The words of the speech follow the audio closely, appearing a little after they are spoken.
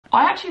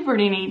I actually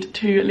really need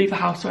to leave the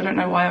house, so I don't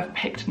know why I've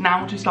picked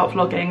now to start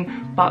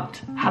vlogging, but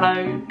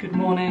hello, good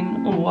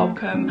morning, or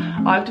welcome.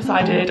 I've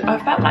decided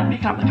I felt like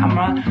picking up the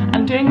camera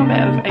and doing a bit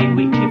of a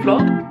weekly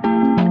vlog.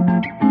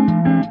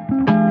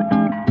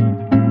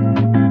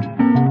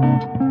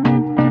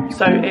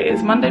 So it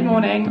is Monday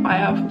morning, I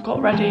have got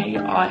ready,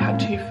 I had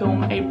to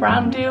film a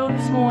brand deal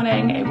this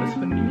morning. It was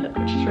for New Look,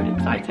 which is really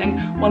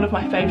exciting, one of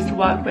my faves to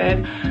work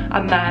with,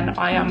 and then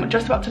I am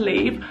just about to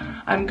leave.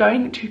 I'm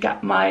going to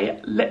get my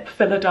lip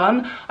filler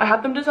done. I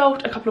had them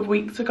dissolved a couple of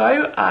weeks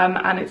ago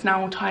and it's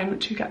now time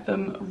to get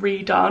them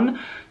redone.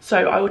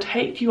 So I will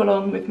take you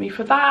along with me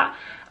for that.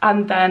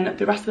 And then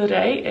the rest of the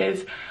day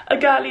is a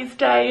girlies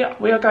day.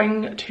 We are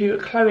going to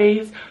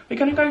Chloe's. We're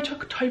going to go to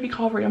Toby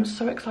Carvery. I'm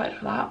so excited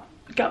for that.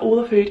 Get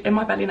all the food in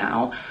my belly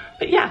now.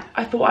 But yeah,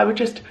 I thought I would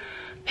just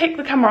pick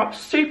the camera up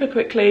super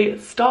quickly,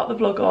 start the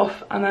vlog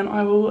off, and then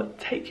I will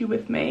take you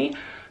with me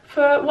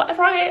for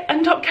whatever I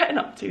end up getting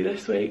up to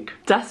this week.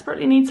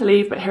 Desperately need to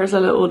leave, but here's a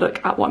little look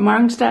at what I'm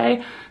wearing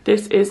today.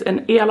 This is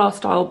an ELR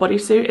style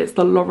bodysuit. It's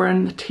the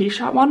Lauren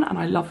t-shirt one, and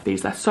I love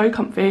these. They're so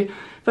comfy.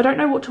 If I don't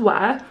know what to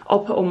wear,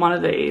 I'll put on one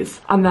of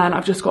these. And then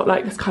I've just got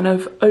like this kind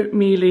of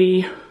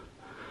oatmeal-y,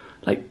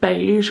 like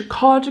beige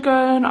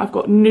cardigan. I've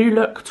got New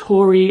Look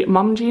Tory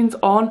mum jeans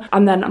on,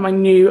 and then my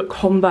new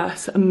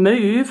Converse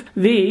Move.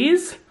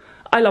 These,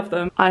 I love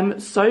them. I'm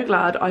so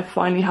glad I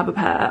finally have a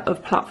pair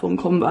of platform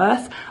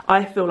Converse.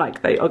 I feel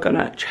like they are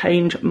gonna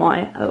change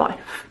my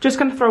life. Just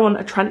gonna throw on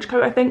a trench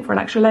coat, I think, for an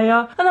extra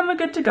layer, and then we're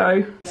good to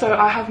go. So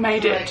I have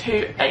made it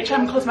to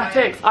HM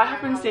Cosmetics. I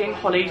have been seeing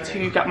Holly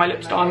to get my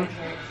lips done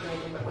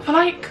for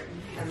like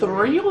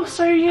 3 or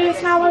so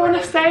years now, I want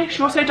to say.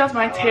 She also does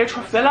my tear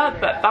trough filler,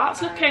 but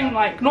that's looking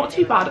like not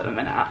too bad at the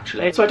minute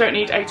actually, so I don't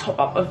need a top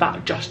up of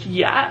that just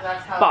yet.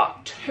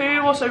 But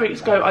 2 or so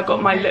weeks ago I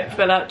got my lip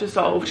filler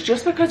dissolved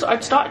just because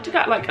I'd started to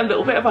get like a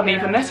little bit of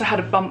unevenness. I had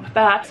a bump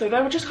there, so they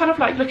were just kind of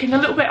like looking a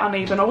little bit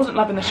uneven. I wasn't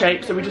loving the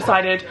shape, so we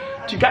decided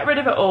to get rid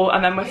of it all,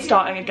 and then we're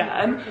starting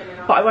again.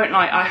 But I won't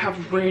lie, I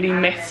have really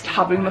missed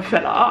having the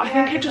filler. I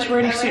think it just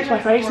really suits my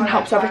face and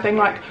helps everything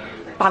like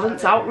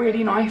balance out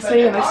really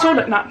nicely, and they still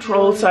look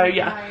natural. So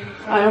yeah,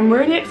 I am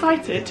really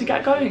excited to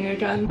get going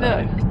again.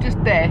 Look, it's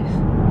just this.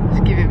 It's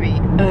giving me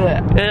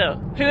Ew.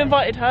 Who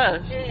invited her?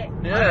 Yeah.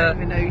 I don't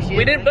even know who she is.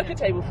 We didn't book a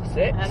table for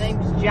 6. Her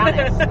name's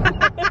Janice.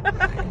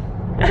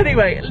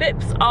 Anyway,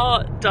 lips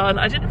are done.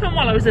 I didn't film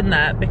while I was in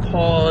there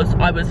because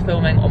I was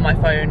filming on my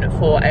phone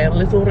for a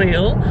little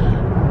reel. What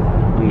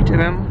are you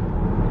doing?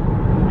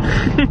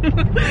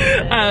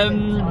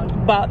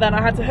 But then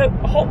I had to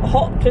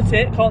hot foot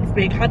it, can't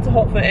speak, had to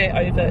hot foot it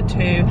over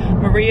to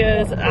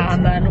Maria's,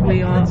 and then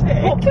we are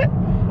hot foot.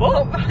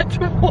 What?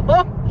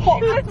 Hot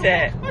foot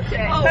it?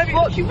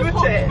 Oh, she was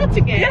hot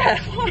footing it. Yeah.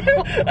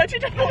 I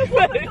did hot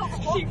foot.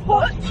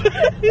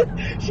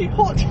 She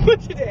hot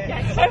footed it.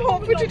 Yes. I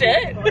hot footed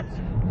it.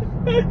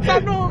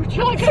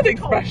 That's an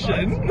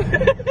expression.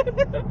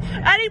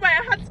 Anyway,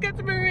 I had to get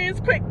to Maria's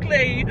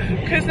quickly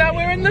because now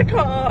we're in the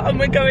car and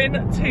we're going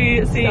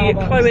to see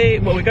Starbucks. Chloe.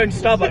 Well, we're going to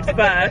Starbucks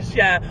first.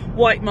 Yeah,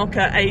 white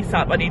mocha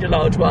ASAP. I need a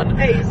large one.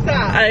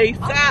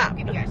 ASAP. I'm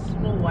gonna get a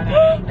small one.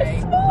 A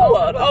small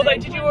one? Oh,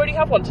 wait, did you already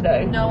have one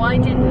today? No, I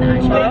didn't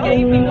actually. I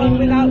gave me one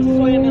without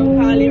soya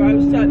milk earlier. I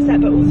was so upset,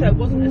 but also it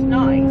wasn't as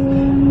nice.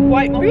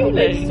 White mocha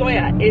with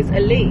soya is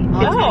elite.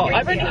 Oh,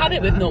 I've only had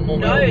it with normal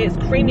milk. No, it's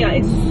creamier.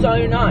 It's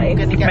so nice.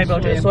 Maybe I'll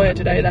do a soya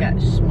today then.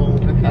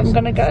 I'm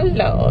gonna go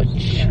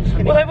large.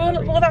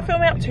 Will that fill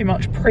me up too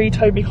much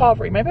pre-Toby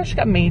Carvery? Maybe I should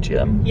get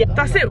medium. Yeah.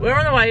 That's it, we're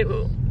on the way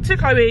to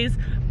Chloe's.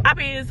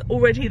 Abby is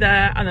already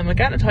there, and then we're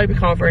getting to Toby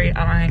Carvery, and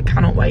I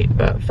cannot wait.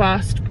 But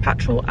first,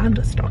 petrol and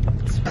a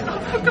Starbucks.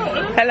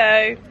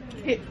 Hello.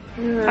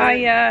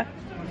 Hiya.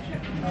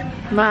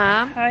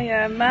 Ma'am.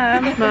 Hiya,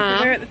 ma'am.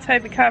 We're at the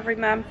Toby Carvery,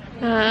 ma'am.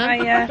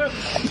 Hiya.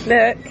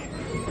 Look.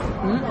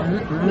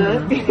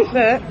 Look.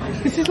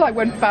 This is like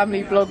when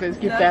family vloggers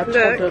give their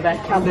toddler their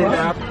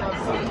camera.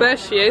 There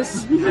she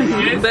is.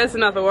 There's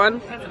another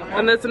one.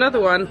 And there's another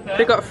one.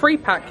 They've got a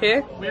 3-pack here.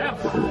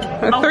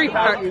 A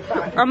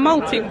 3-pack. A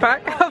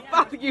multi-pack. A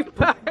value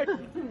pack.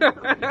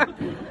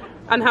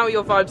 And how are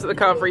your vibes at the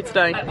Carvery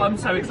today? I'm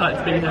so excited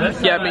to be here.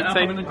 Yeah, me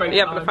too. Are you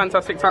having a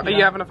fantastic time? Are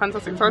you having a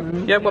fantastic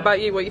time? Yeah, what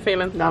about you? What are you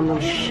feeling? No, I'm on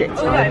shit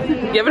time.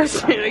 You having a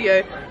shit?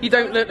 Yeah. You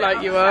don't look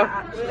like you are.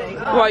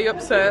 Why are you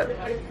upset?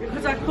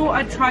 Because I thought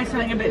I'd try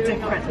something a bit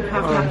different and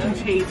have mac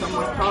and cheese on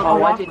my car.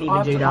 Oh, I didn't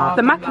even do that.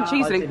 The mac and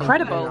cheese is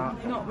incredible.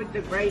 Not with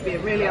the gravy,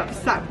 it really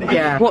upset me.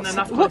 Yeah.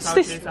 What's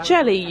this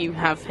jelly you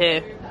have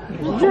here?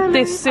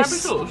 This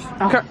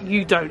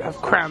you don't have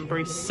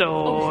cranberry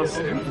sauce,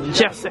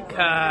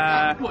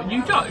 Jessica. What,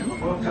 you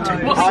don't?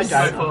 I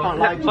don't.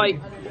 Like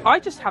I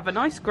just have a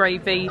nice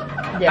gravy,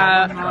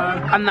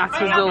 and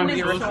that is all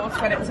yours.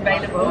 When it was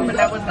available, but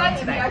there was none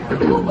today.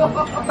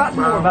 That's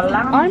more of a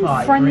lamb I'm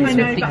vibe, friends really. with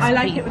No, these but I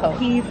like it people. with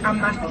peas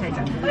and mashed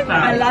potato. But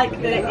I like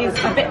that it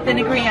is a bit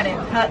vinegary and it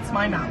hurts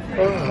my mouth.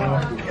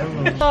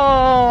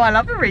 Oh, I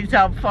love a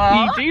retail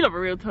park. You do love a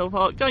retail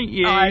park, don't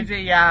you? I do,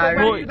 yeah.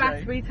 Where's the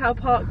best retail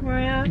park,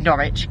 Maria?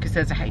 Norwich, because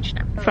there's a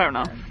H&M. Fair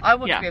enough. I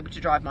want to be able to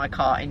drive my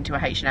car into a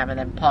H&M and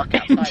then park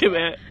it outside. Into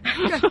it.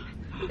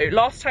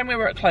 Last time we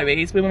were at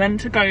Chloe's, we were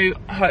meant to go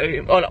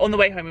home, or on the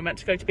way home we were meant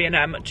to go to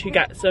B&M to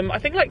get some, I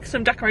think like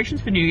some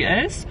decorations for New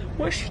Year's.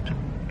 Which...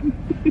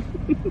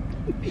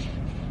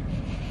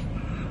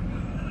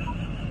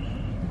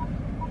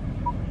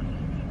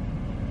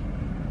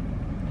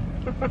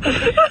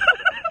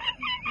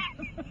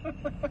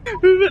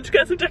 we were meant to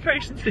get some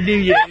decorations for New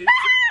Year's.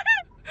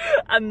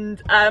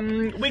 And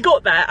we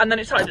got there and then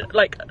it started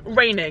like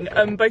raining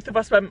and both of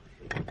us went,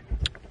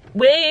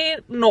 we're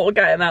not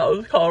getting out of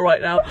the car right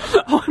now.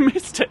 Oh, I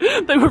missed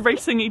it. They were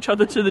racing each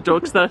other to the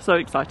door because they're so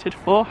excited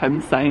for home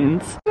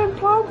stains.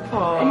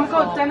 Oh my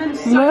god,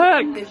 Denon's so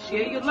Look. in this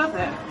year, you'll love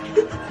it.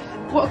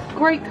 What a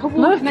great Look at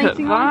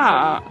coordinating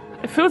item. that.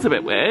 It feels a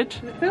bit weird.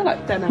 Does it feel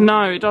like denim?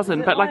 No, it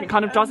doesn't, but like it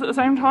kind of does at the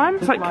same time.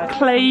 It's like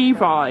clay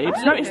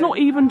vibes. No, it's not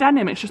even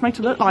denim, it's just made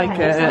to look like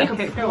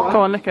it. Go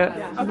on, lick it.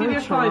 I'll give you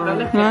a fiver,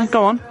 lick Yeah, it.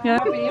 go on, yeah.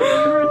 If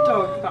you're a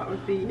dog, that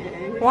would be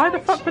you. Why the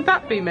fuck would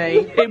that be me?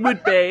 It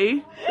would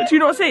be. Do you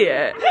not see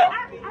it?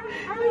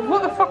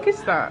 What the fuck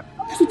is that?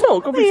 It's a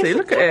dog, obviously,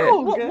 look at it.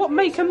 What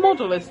make and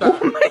model is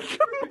that? Make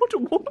a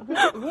model.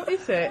 What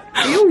is it?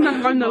 You all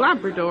know I'm the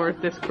Labrador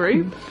of this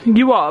group.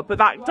 You are, but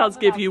that does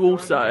give you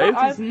also.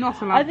 It's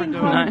not a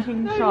Labrador. No.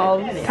 King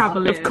Charles.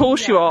 Cavalier. Of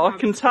course you are, I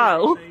can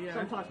tell.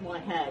 Sometimes my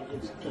hair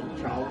gives King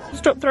Charles.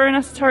 Stop throwing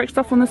esoteric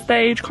stuff on the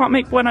stage, can't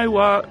make Bueno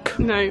work.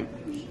 No.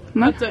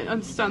 No? I don't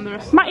understand the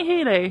rest. Matty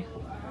Healy.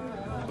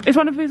 It's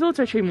one of his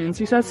auto-tune ones.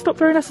 He says, stop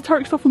throwing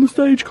esoteric stuff on the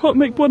stage, can't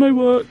make Bueno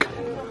work.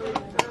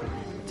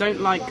 Don't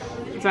like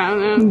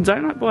Downer.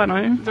 Don't like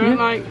Bueno. Don't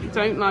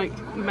like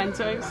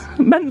Mentos.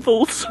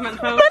 Menthols.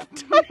 Mentos.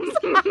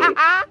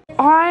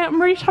 I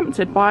am really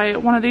tempted by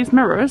one of these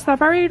mirrors. They're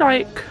very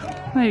like,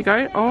 there you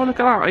go. Oh, look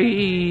at that.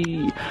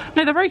 Eee.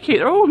 No, they're very cute.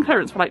 They're all on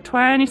clearance for like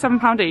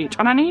 £27 each.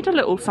 And I need a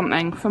little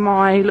something for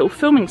my little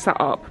filming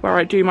setup where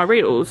I do my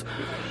reels.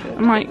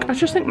 I'm like, I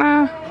just think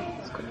they're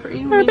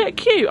a bit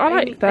cute. I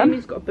like them.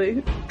 Amy's got a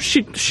boot.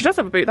 She does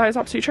have a boot, that is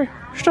absolutely true.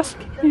 She does.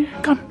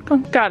 Yeah, go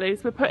on.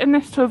 Girlies, we're putting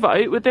this to a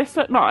vote. Would this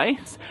look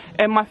nice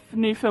in my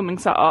new filming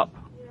setup?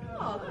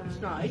 Oh, that's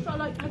nice. I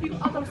like, have you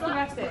got other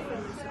black things?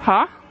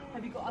 Huh?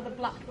 Have you got other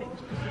black things?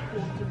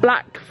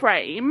 Black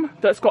frame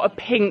that's got a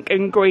pink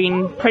and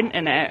green print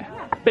in it.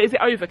 But is it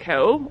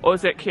overkill or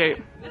is it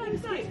cute?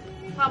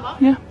 How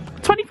much? Yeah.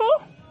 24?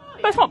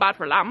 But it's not bad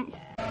for a lamp.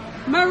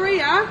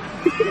 Maria,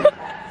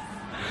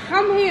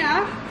 come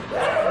here.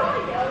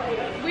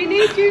 We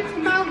need you to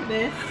mount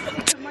this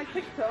to my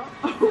TikTok.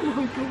 Oh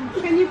my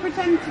god. Can you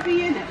pretend to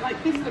be in it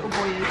like this little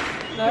boy is?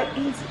 Look,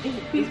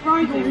 he's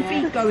riding it.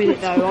 Feet go in it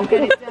though, I'll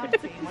get it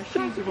dirty. My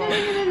shoes are on.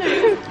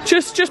 No.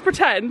 Just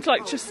pretend,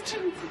 like just...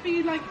 Pretend to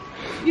be like,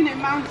 you know,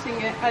 mounting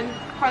it and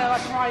kind of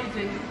like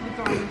riding the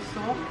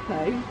dinosaur.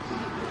 No.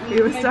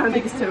 You were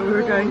standing still, we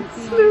were going,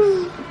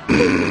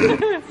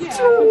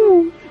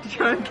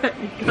 try and get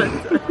you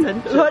guys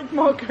attention. Like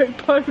Marco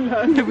Polo.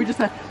 And we just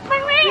said,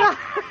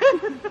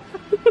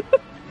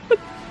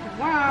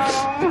 Wow.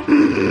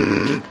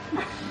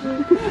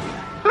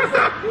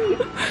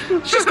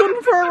 She's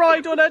gone for a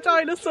ride on her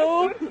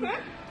dinosaur.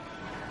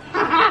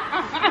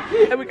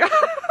 There we go.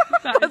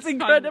 That's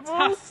incredible.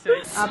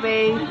 Fantastic.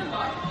 Abby.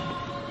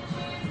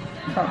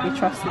 Can't be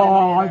trusted.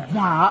 Oh,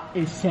 that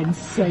is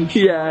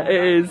sensational. Yeah,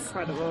 it is.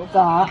 Incredible.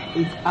 That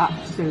is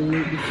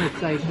absolutely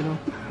sensational.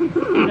 I'm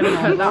going to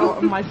put that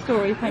on my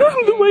story, thank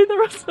The you. way the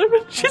rest of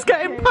it, she's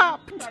getting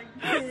papped.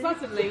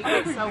 Suddenly,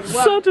 it's a work.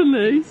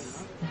 Suddenly.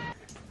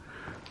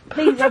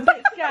 Please, I'm a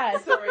bit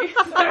scared. Sorry.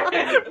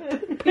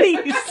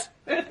 Please.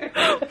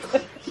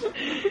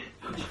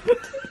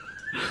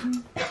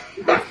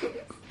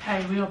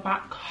 Okay, we are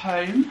back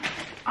home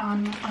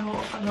and I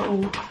got a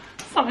little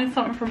something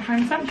from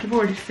Home Sense. You've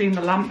already seen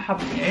the lamp,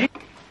 haven't you?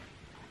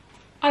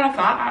 I love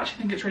that. I actually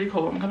think it's really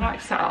cool. I'm gonna like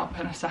set it up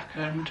in a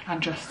second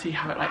and just see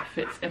how it like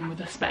fits in with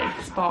the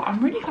space. But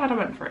I'm really glad I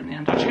went for it in the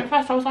end. Actually, at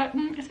first I was like,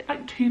 is it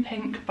like too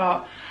pink?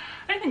 But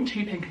I don't think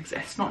too pink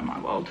exists, not in my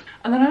world.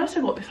 And then I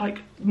also got this like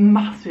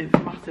massive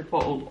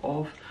bottle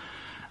of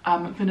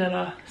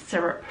vanilla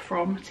syrup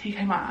from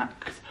TK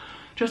Maxx,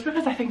 just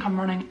because I think I'm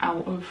running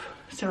out of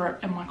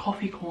syrup in my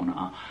coffee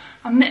corner.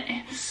 And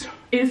this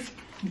is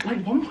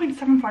like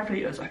 1.75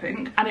 litres, I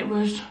think, and it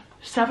was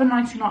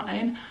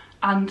 £7.99,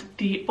 and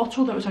the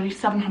bottle that was only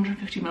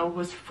 750ml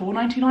was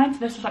 £4.99, so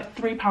this was like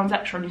 £3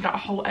 extra and you get a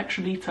whole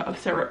extra litre of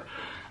syrup.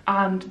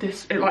 And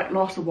this, it like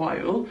lasts a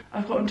while.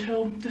 I've got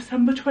until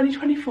December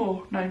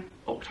 2024, no,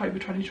 October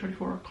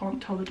 2024, I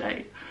can't tell the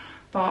date.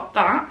 But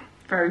that,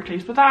 very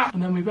pleased with that.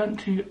 And then we went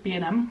to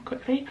B&M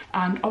quickly,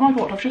 and oh my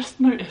god, I've just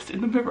noticed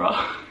in the mirror,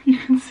 you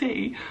can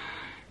see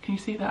Can you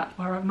see that?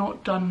 Where I've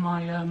not done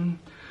my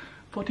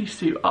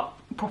bodysuit up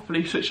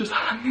properly, so it's just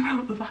hanging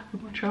out the back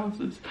of my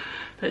trousers.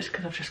 But it's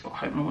because I've just got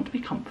home and I want to be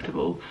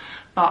comfortable.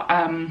 But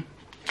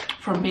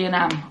from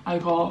B&M I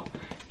got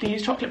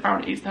these chocolate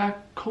brownies. They're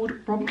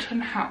called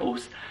Brompton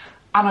House,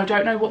 and I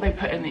don't know what they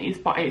put in these,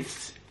 but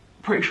it's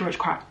pretty sure it's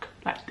crack.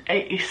 Like,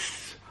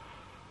 it's,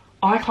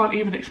 I can't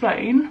even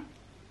explain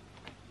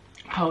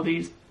how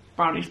these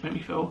brownies make me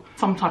feel.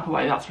 Some type of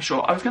way, that's for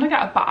sure. I was gonna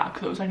get a bag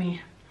that was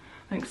only,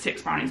 I think,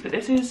 6 brownies, but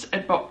this is a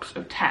box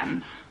of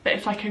 10. But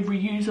it's like a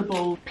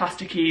reusable,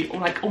 plasticky, or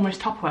like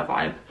almost Tupperware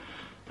vibe.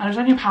 And it was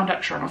only £1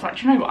 extra, and I was like,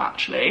 do you know what,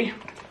 actually,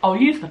 I'll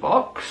use the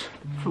box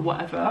for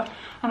whatever,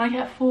 and I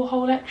get 4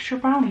 whole extra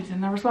brownies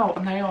in there as well,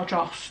 and they are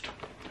just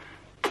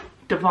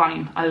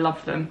divine. I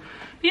love them.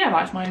 But yeah,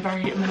 that's my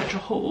very miniature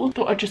haul.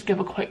 Thought I'd just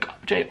give a quick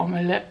update on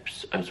my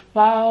lips as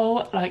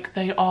well. Like,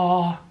 they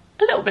are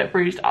a little bit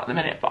bruised at the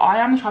minute, but I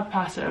am the type of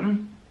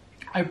person,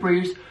 I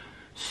bruise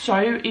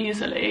so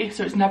easily,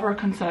 so it's never a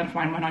concern for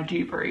mine when I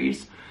do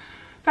bruise.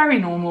 Very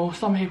normal.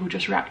 Some people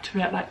just react to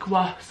it like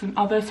worse than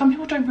others. Some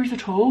people don't bruise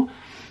at all.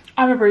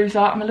 I'm a bruiser.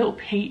 I'm a little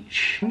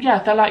peach.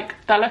 Yeah,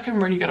 they're looking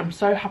really good. I'm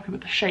so happy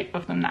with the shape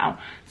of them now.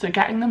 So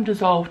getting them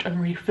dissolved and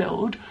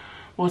refilled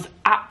was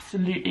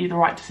absolutely the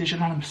right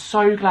decision, and I'm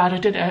so glad I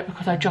did it,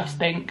 because I just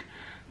think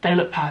they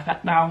look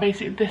perfect now.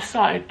 Basically, this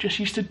side just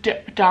used to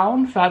dip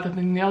down further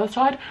than the other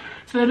side,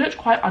 so they looked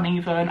quite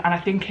uneven, and I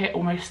think it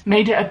almost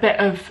made it a bit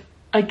of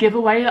a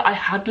giveaway that I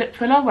had lip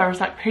filler, whereas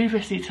like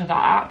previously to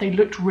that they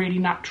looked really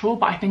natural.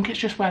 But I think it's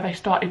just where they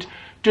started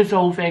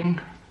dissolving,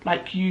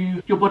 like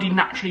your body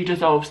naturally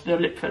dissolves the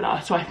lip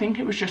filler, so I think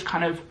it was just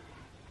kind of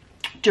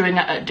doing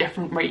it at a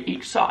different rate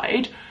each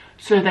side,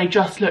 so they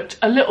just looked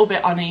a little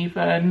bit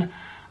uneven,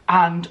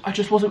 and I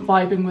just wasn't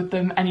vibing with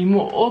them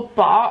anymore.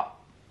 But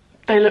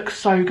they look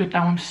so good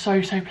now. I'm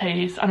so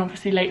pleased, and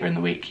obviously later in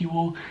the week you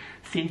will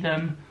see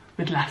them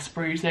with less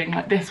bruising.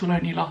 Like, this will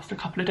only last a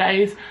couple of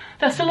days.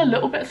 They're still a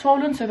little bit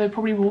swollen, so they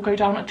probably will go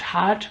down a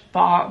tad,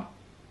 but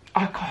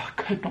I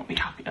could not be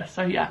happier.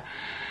 So yeah,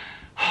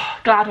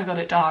 glad I got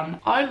it done.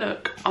 I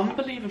look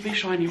unbelievably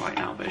shiny right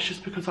now, but it's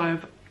just because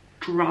I've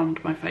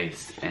drowned my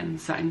face in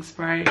setting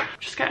spray.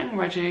 Just getting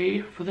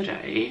ready for the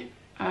day,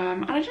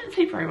 and I didn't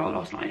sleep very well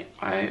last night.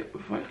 I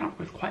was woken up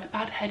with quite a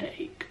bad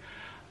headache,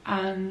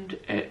 and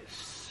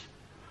it's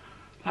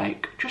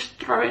like just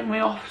throwing me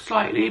off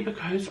slightly,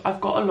 because I've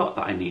got a lot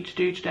that I need to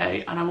do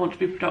today and I want to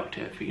be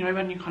productive. You know,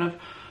 when your kind of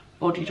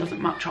body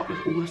doesn't match up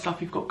with all the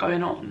stuff you've got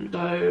going on.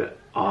 So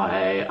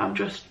I am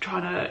just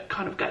trying to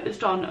kind of get this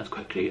done as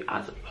quickly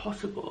as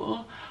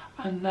possible.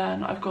 And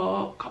then I've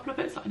got a couple of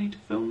bits that I need to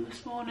film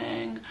this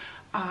morning,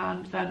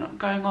 and then I'm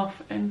going off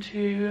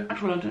into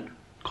Central London,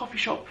 coffee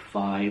shop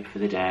vibe for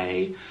the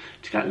day,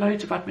 to get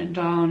loads of admin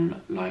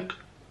done, like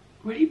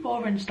really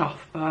boring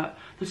stuff, but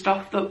the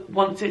stuff that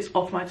once it's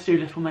off my to-do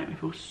list will make me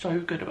feel so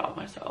good about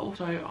myself.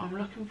 So I'm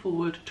looking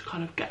forward to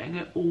kind of getting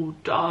it all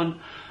done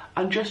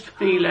and just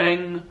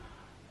feeling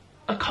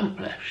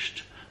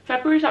accomplished.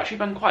 February's actually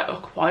been quite a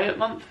quiet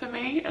month for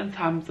me in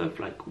terms of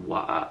like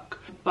work,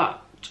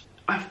 but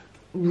I've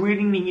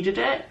really needed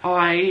it.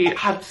 I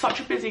had such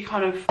a busy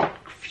kind of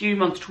few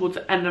months towards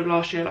the end of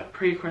last year, like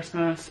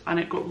pre-Christmas, and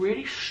it got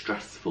really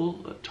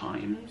stressful at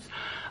times.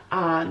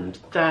 And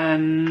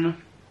then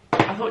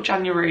I thought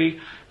January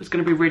was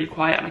going to be really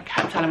quiet, and I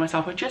kept telling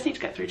myself I just need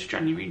to get through to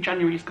January.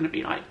 January is going to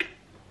be like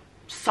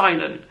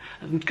silent,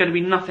 and there's going to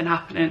be nothing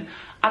happening.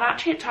 And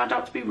actually it turned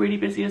out to be really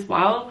busy as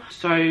well.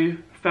 So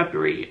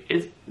February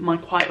is my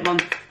quiet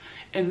month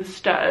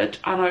instead,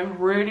 and I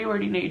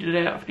really needed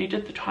it. I've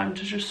needed the time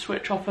to just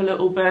switch off a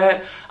little bit,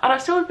 and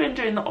I've still been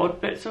doing the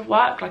odd bits of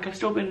work. Like, I've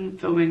still been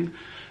filming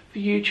for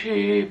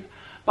YouTube,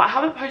 but I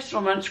haven't posted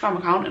on my Instagram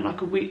account in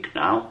like a week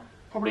now,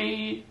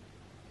 probably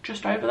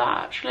just over that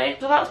actually.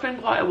 So that's been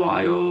quite a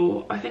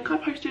while. I think I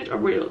posted a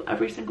reel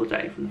every single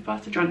day from the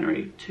 1st of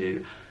January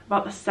to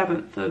about the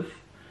 7th of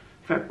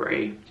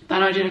February.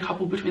 Then I did a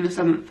couple between the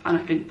 7th and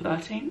I think the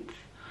 13th,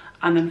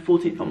 and then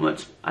 14th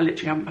onwards I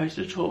literally haven't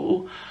posted at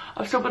all.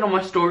 I've still been on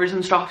my stories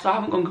and stuff, so I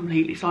haven't gone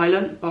completely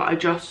silent, but I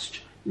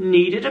just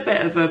needed a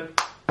bit of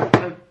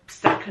a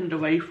second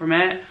away from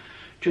it,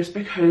 just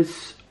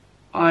because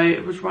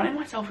I was running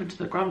myself into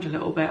the ground a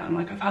little bit, and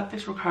like, I've had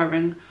this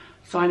recurring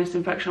sinus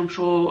infection. I'm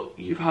sure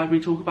you've heard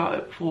me talk about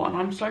it before, and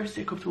I'm so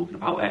sick of talking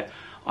about it.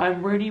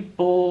 I'm really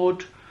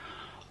bored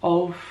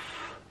of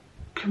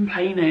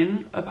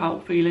complaining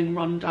about feeling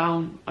run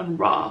down and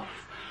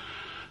rough,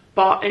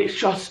 but it's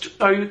just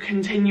so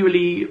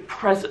continually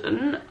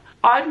present.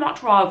 I'd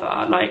much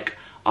rather like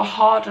a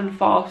hard and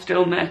fast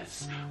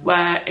illness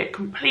where it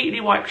completely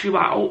wipes you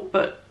out,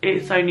 but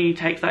it only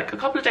takes like a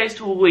couple of days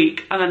to a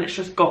week and then it's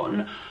just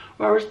gone.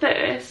 Whereas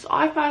this,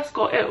 I first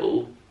got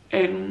ill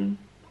in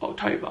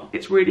October.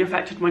 It's really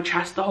affected my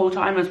chest the whole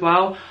time as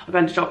well. I've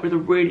ended up with a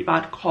really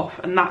bad cough,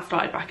 and that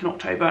started back in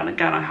October, and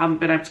again I haven't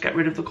been able to get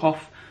rid of the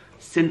cough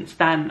since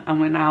then, and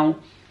we're now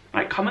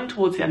like coming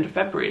towards the end of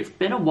February. It's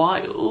been a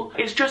while.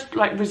 It's just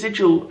like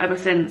residual ever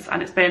since,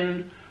 and it's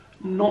been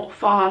not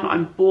fun.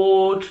 I'm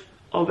bored.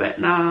 I of it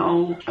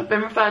now. I've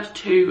been referred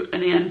to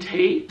an ENT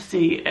to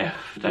see if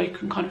they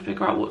can kind of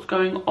figure out what's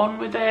going on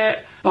with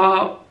it,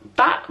 but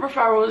that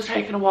referral has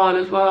taken a while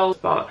as well,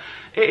 but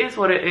it is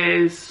what it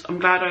is. I'm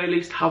glad I at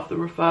least have the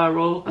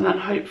referral, and then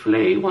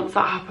hopefully once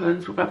that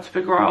happens we'll be able to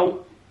figure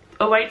out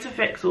a way to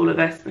fix all of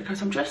this,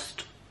 because I'm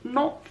just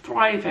not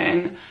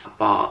thriving.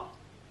 But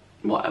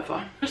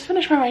whatever. Just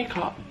finished my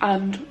makeup,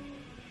 and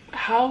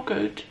how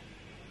good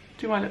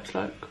do my lips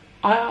look?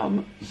 I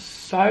am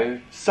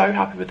so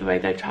happy with the way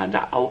they've turned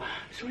out.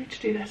 I still need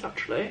to do this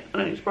actually,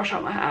 and I need to brush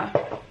out my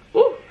hair.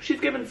 Oh, she's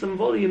given some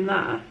volume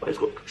there, but it's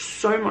got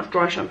so much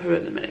dry shampoo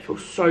at the minute. It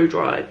feels so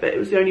dry, but it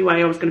was the only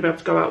way I was going to be able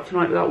to go out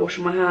tonight without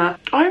washing my hair.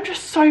 I'm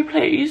just so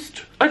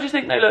pleased. I just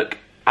think they look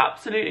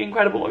absolutely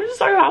incredible. I'm just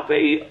so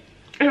happy.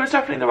 It was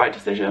definitely the right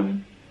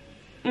decision.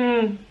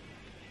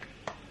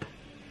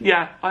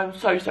 Yeah, I'm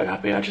so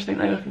happy. I just think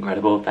they look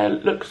incredible. They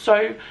look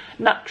so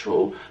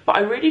natural, but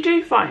I really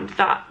do find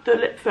that the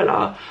lip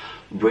filler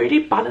really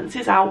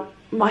balances out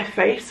my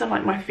face and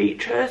like my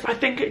features. I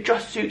think it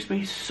just suits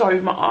me so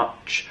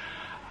much.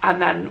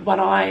 And then when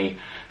I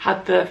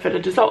had the filler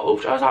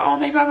dissolved, I was like, oh,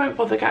 maybe I won't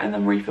bother getting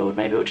them refilled,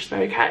 maybe it'll just be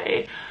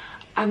okay.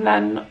 And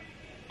then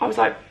I was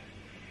like,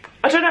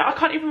 I don't know, I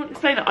can't even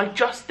explain it. I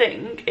just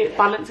think it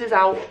balances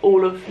out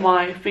all of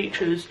my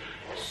features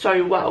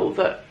so well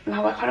that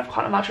now I kind of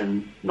can't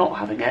imagine not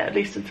having it, at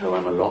least until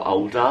I'm a lot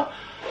older,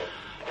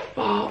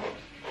 but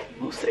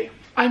we'll see.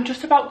 I'm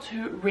just about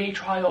to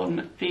retry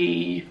on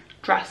the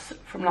dress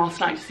from last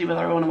night to see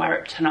whether I want to wear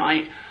it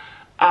tonight,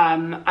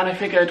 and I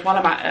figured while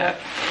I'm at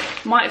it,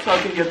 might as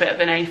well give you a bit of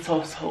an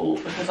ASOS haul,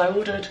 because I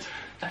ordered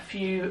a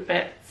few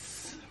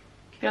bits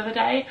the other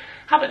day,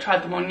 haven't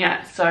tried them on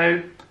yet,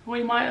 so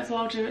we might as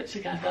well do it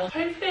together.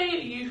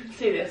 Hopefully you can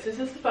see this. This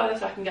is the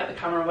furthest I can get the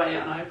camera away,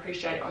 and I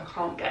appreciate I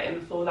can't get in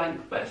the full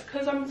length, but it's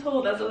because I'm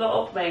tall, there's a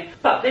lot of me.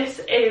 But this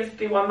is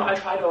the one that I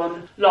tried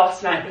on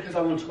last night because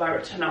I want to wear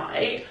it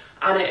tonight.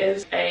 And it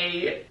is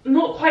a,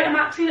 not quite a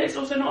maxi, it's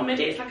also not a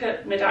midi, it's like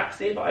a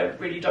mid-axi, but I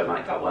really don't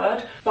like that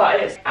word. But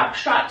it's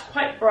abstract,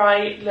 quite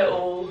bright,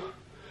 little,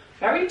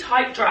 very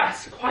tight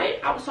dress, quite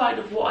outside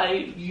of what I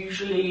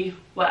usually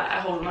wear.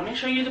 Hold on, let me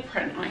show you the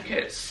print. Like,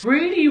 it's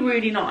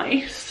really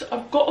nice.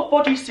 I've got a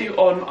bodysuit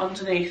on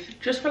underneath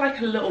just for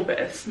like a little bit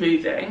of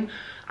smoothing,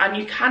 and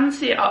you can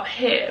see it up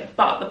here,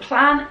 but the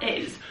plan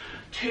is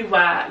to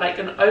wear like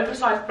an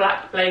oversized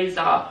black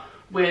blazer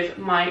with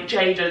my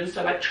Jadon,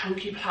 so like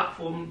chunky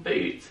platform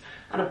boots,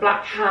 and a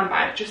black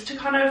handbag, just to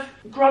kind of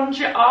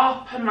grunge it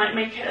up and like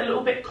make it a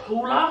little bit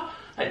cooler.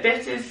 Like,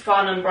 this is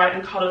fun and bright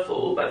and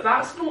colourful, but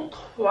that's not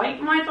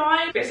quite my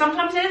vibe. It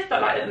sometimes is,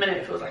 but like at the minute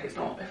it feels like it's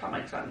not, if that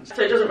makes sense.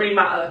 So it doesn't really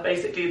matter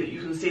basically that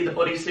you can see the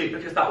bodysuit,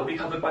 because that will be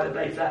covered by the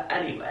blazer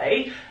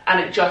anyway, and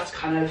it just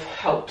kind of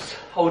helps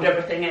hold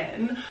everything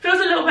in. Feels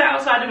a little bit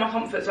outside of my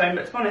comfort zone,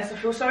 but to be honest, I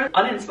feel so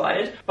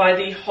uninspired by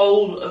the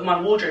whole of my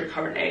wardrobe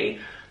currently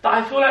that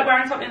I feel like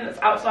wearing something that's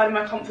outside of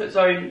my comfort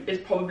zone is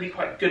probably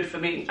quite good for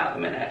me at the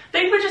minute. I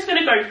think we're just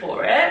gonna go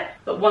for it,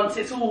 but once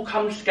it's all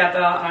comes together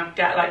and I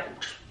get like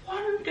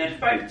one good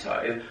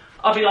photo,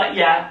 I'll be like,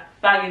 yeah,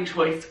 banging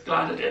choice,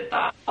 glad I did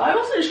that. I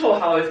wasn't sure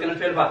how I was going to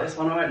feel about this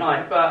one, I won't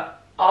lie,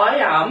 but I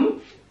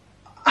am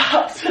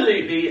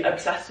absolutely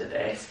obsessed with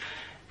this.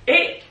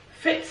 It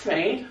fits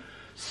me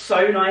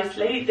so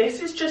nicely.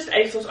 This is just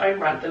ASOS' own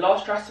brand. The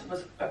last dress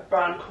was a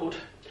brand called,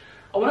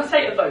 I want to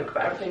say Evoke,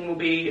 but everything will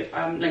be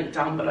linked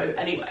down below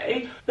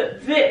anyway.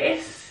 But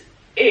this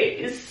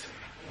is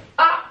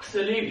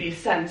absolutely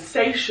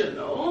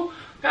sensational.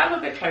 Get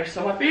a bit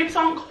closer. My boobs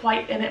aren't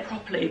quite in it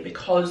properly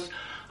because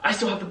I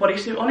still have the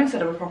bodysuit on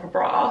instead of a proper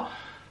bra,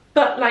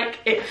 but like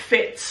it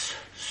fits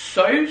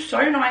so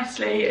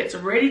nicely. It's a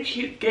really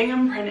cute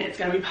gingham print. It's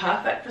going to be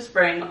perfect for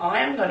spring. I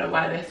am going to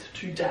wear this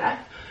to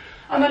death.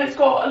 And then it's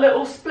got a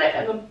little split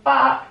in the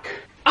back.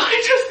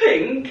 I just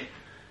think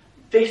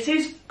this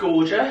is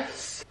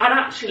gorgeous. And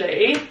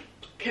actually,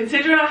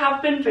 considering I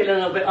have been feeling a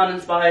little bit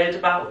uninspired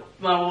about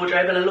my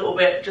wardrobe and a little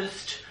bit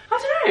just,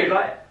 I don't know,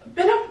 like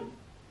been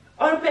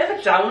a bit of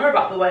a downer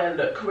about the way I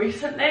look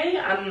recently,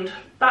 and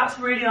that's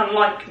really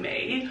unlike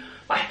me.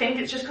 But I think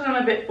it's just because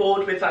I'm a bit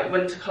bored with like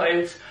winter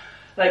clothes,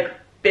 like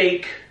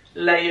big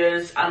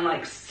layers and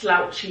like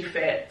slouchy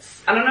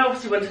fits. And I know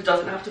obviously winter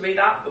doesn't have to be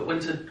that, but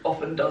winter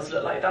often does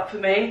look like that for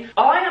me.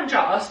 I am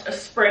just a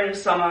spring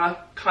summer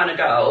kind of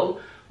girl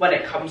when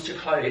it comes to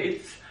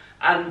clothes,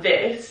 and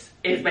this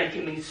is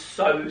making me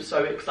so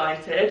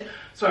excited.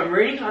 So I'm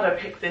really glad I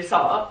picked this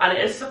up, and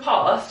it has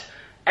surpassed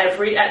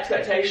every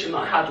expectation that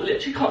I had.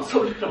 Literally can't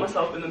stop looking at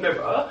myself in the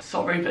mirror.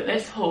 Sorry, but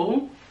this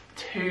haul,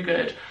 too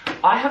good.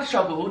 I have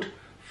struggled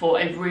for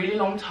a really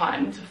long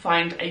time to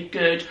find a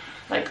good,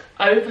 like,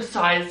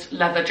 oversized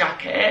leather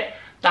jacket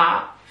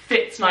that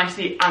fits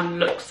nicely and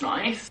looks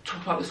nice. I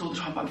talk about this all the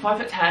time, but I'm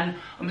 5'10",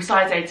 I'm a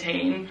size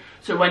 18,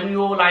 so when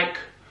you're like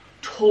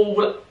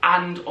tall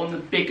and on the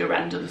bigger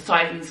end of the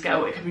sizing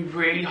scale, it can be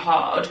really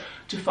hard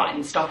to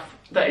find stuff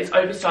that is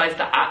oversized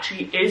that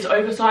actually is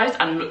oversized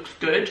and looks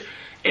good.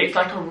 It's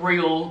like a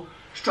real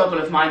struggle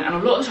of mine, and a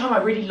lot of the time I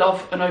really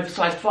love an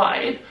oversized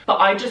vibe, but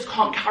I just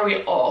can't carry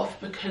it off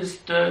because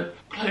the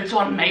clothes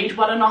aren't made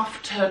well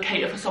enough to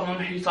cater for someone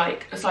who's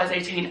like a size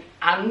 18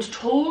 and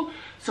tall,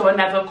 so I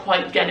never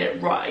quite get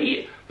it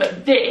right.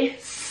 But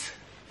this,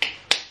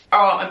 oh,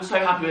 I'm so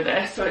happy with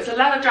this. So it's a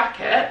leather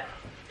jacket,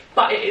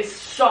 but it is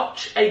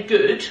such a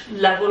good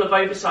level of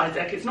oversized.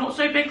 Like, it's not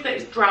so big that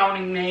it's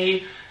drowning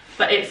me,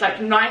 but it's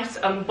like nice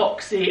and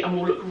boxy and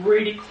will look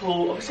really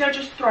cool. Obviously I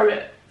just threw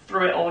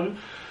it on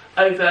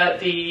over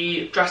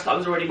the dress that I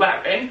was already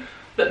wearing,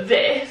 but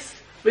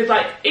this with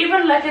like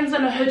even leggings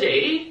and a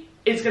hoodie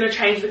is going to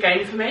change the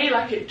game for me.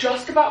 Like, it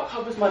just about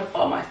covers my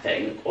bum, I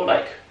think, or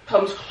like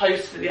comes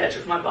close to the edge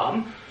of my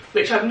bum,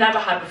 which I've never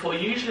had before.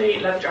 Usually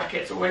leather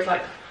jackets are always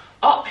like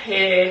up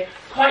here,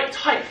 quite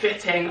tight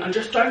fitting, and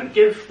just don't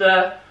give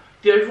the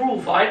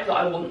overall vibe that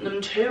I want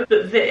them to.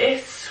 But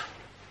this,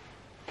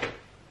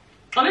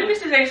 I think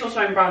this is ASOS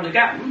own brand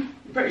again,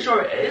 I'm pretty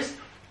sure it is.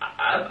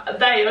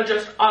 They are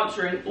just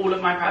answering all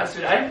of my prayers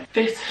today.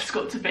 This has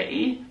got to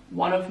be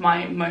one of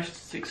my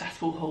most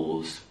successful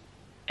hauls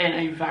in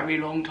a very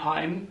long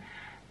time,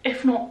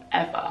 if not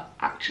ever,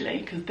 actually,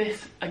 because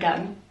this,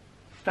 again,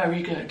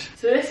 very good.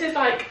 So this is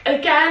like,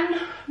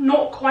 again,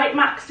 not quite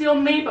maxi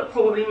on me, but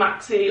probably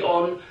maxi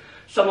on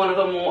someone of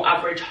a more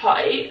average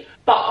height.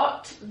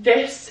 But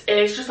this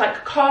is just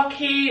like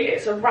khaki,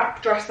 it's a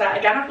wrap dress there.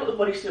 Again, I've got the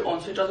bodysuit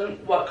on, so it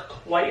doesn't work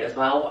quite as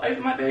well over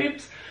my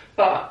boobs.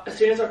 But as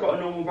soon as I've got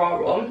a normal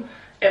bra on,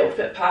 it will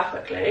fit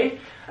perfectly.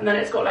 And then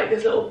it's got like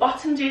this little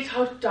button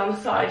detail down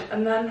the side.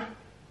 And then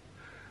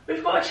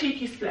we've got a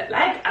cheeky split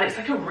leg. And it's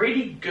like a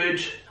really good,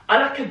 I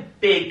like a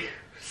big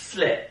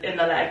slit in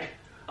the leg.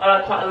 I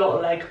like quite a lot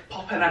of leg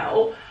popping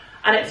out.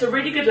 And it's a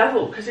really good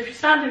level, because if you're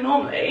standing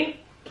normally,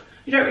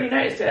 you don't really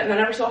notice it. And then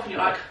every so often you're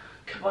like,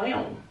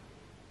 kabam.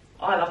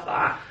 I love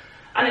that.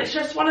 And it's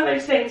just one of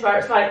those things where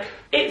it's like,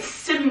 it's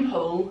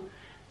simple.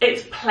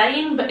 It's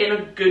plain, but in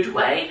a good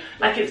way.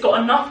 Like, it's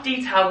got enough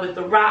detail with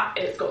the wrap,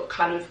 it's got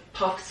kind of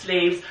puff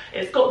sleeves,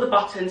 it's got the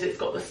buttons, it's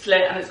got the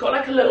slit, and it's got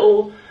like a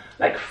little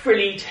like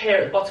frilly tier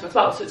at the bottom as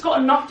well. So it's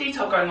got enough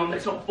detail going on that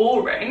it's not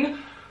boring,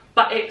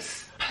 but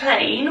it's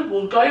plain,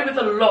 will go with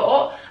a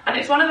lot. And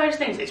it's one of those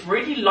things, it's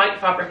really light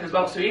fabric as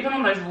well. So even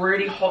on those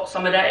really hot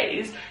summer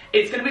days,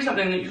 it's gonna be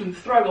something that you can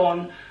throw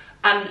on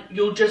and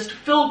you'll just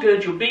feel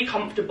good, you'll be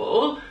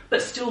comfortable,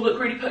 but still look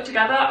really put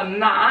together.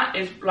 And that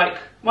is like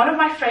one of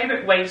my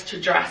favourite ways to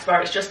dress,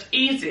 where it's just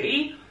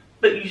easy,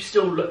 but you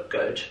still look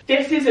good.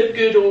 This is a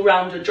good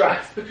all-rounder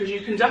dress, because you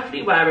can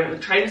definitely wear it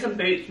with trainers and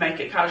boots, make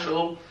it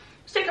casual,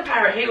 stick a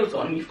pair of heels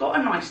on, you've got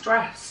a nice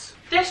dress.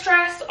 This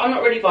dress I'm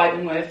not really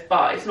vibing with,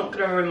 but it's not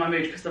going to ruin my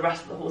mood because the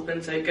rest of the haul's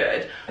been so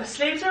good. The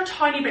sleeves are a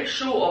tiny bit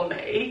short on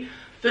me.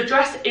 The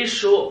dress is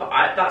short, but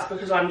that's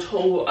because I'm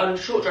tall, and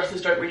short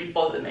dresses don't really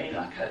bother me.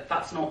 Like,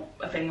 that's not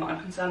a thing that I'm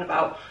concerned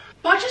about.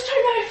 But I just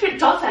don't know if it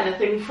does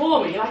anything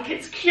for me. Like,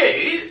 it's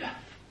cute,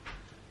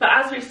 but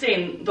as we've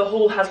seen, the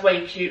haul has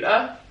way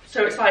cuter.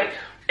 So it's like,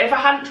 if I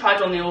hadn't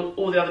tried on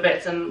all the other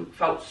bits and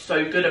felt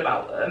so good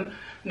about them,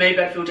 maybe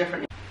I'd feel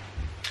differently.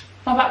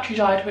 My battery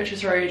died, which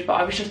is rude, but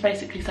I was just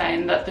basically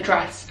saying that the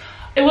dress,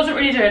 it wasn't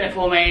really doing it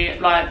for me.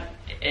 Like,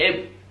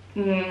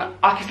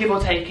 I could give or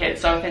take it,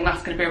 so I think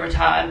that's going to be a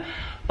return.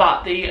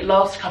 But the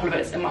last couple of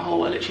bits in my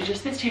haul are literally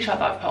just this t-shirt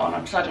that I've put on.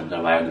 I've decided I'm going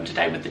to wear them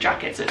today with the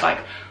jacket, so it's like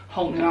a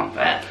whole new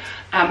outfit.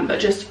 But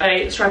just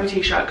a stripy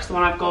t-shirt, because the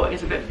one I've got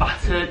is a bit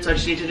battered, so I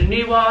just needed a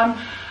new one.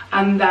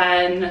 And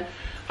then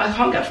I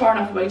can't get far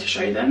enough away to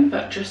show them,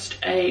 but just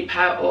a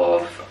pair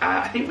of,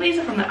 I think these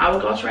are from the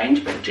Hourglass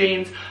range, but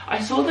jeans.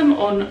 I saw them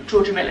on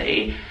Georgia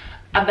Millie,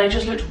 and they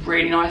just looked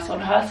really nice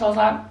on her, so I was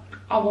like,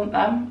 I want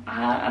them,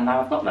 and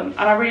now I've got them, and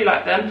I really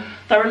like them.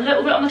 They're a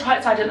little bit on the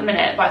tight side at the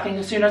minute, but I think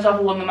as soon as I've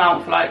worn them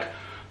out for like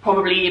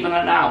probably even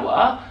an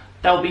hour,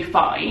 they'll be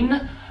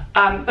fine.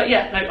 But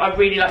yeah, no, I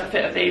really like the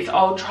fit of these.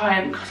 I'll try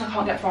and, because I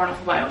can't get far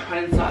enough away, I'll try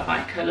and insert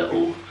like a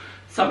little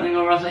something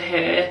or other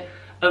here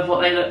of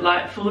what they look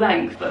like full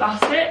length. But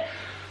that's it,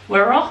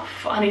 we're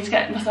off. I need to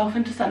get myself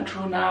into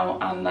Central now,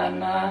 and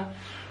then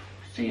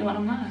see you when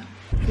I'm there.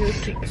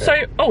 So,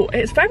 oh,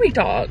 it's very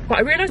dark, but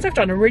I realised I've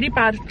done a really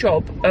bad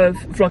job of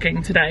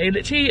vlogging today.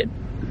 Literally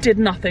did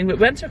nothing, but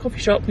we went to a coffee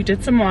shop, we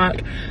did some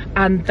work,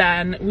 and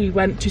then we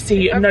went to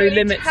see No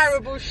Limits.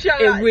 Terrible show.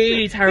 A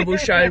really terrible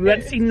show. We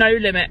went to see No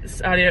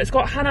Limits earlier. It's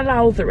got Hannah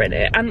Lowther in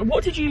it. And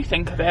what did you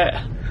think of it?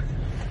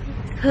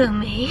 Who,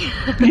 me?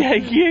 Yeah,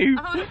 you.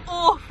 Oh,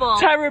 awful.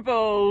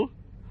 Terrible.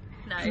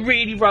 No.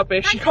 Really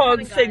rubbish. She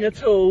can't sing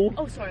at all.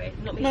 Oh, sorry,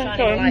 not me No,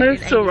 shining no,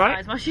 it's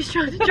alright. While she's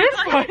trying to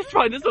It's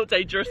fine, it's not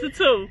dangerous at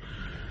all.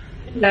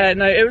 Yeah,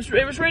 no, it was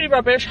really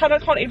rubbish.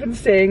 Hannah can't even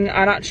sing,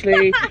 and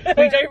actually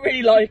we don't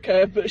really like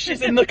her, but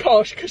she's in the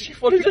car because she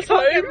followed us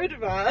home. Get rid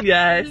of her.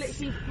 Yes.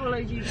 Literally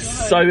followed you to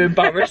home. So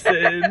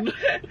embarrassing.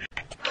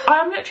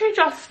 I'm literally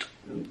just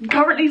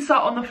currently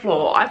sat on the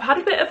floor. I've had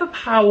a bit of a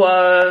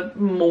power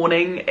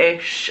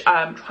morning-ish,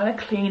 trying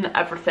to clean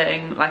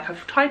everything. Like,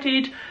 I've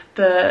tidied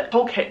the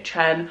whole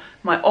kitchen,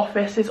 my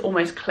office is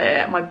almost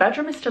clear, my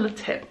bedroom is still a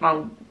tip, and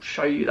I'll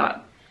show you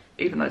that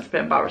even though it's a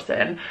bit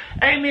embarrassing.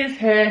 Amy is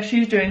here,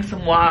 she's doing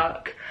some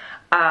work,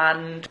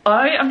 and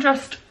I am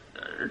just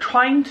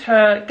trying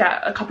to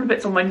get a couple of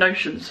bits on my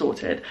Notion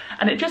sorted,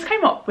 and it just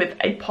came up with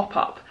a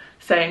pop-up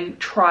saying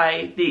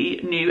try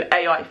the new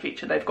AI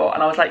feature they've got,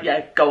 and I was like,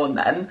 yeah, go on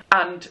then.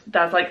 And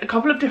there's like a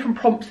couple of different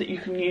prompts that you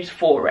can use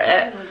for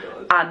it,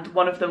 and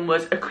one of them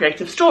was a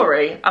creative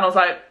story, and I was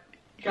like,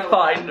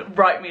 fine,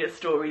 write me a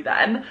story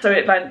then. So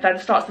it then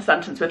starts the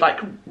sentence with like,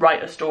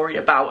 write a story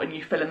about, and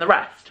you fill in the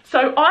rest.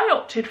 So I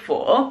opted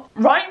for,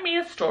 write me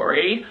a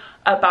story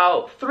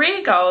about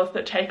 3 girls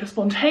that take a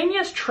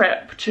spontaneous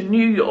trip to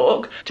New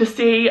York to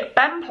see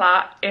Ben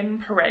Platt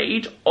in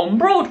Parade on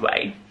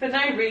Broadway. For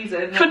no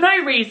reason. For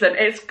no reason.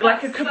 It's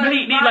like a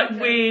completely like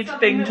weird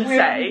thing to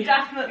say.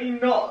 Definitely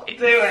not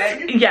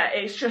doing. Yeah,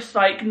 it's just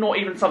like not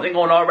even something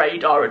on our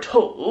radar at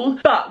all.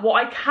 But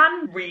what I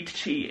can read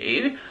to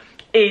you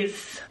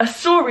is a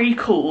story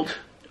called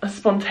A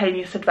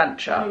Spontaneous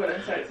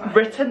Adventure,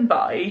 written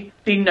by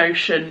the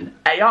Notion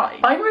AI.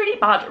 I'm really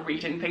bad at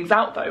reading things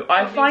out though.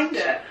 I find,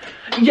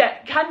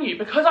 yeah, can you?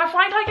 Because I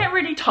find I get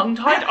really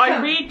tongue-tied.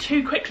 I read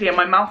too quickly and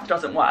my mouth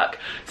doesn't work.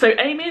 So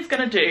Amy is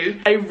gonna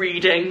do a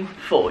reading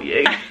for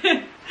you.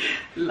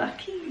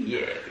 Lucky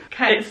you.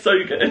 Okay. It's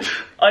so good.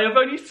 I have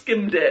only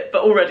skimmed it,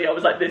 but already I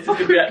was like, this is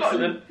gonna be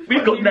excellent.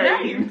 We've got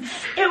names.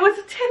 It was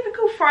a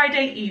typical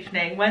Friday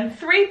evening when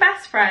 3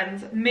 best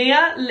friends,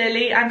 Mia,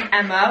 Lily and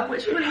Emma,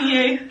 which one are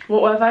you?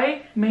 What were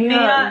they?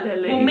 Mia,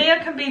 Lily. Well, Mia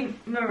can be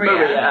Maria.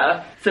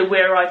 Maria. So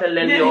we're either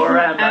Lily or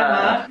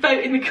Emma.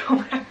 Vote in the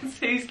comments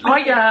who's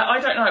Lily. I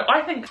don't know.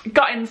 I think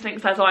gut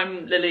instinct says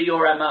I'm Lily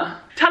or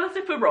Emma. Tell us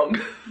if we're wrong.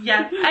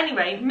 Yeah.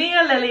 Anyway,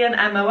 Mia, Lily and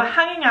Emma were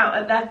hanging out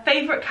at their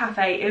favourite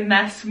cafe in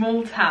their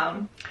small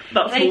town.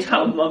 That's small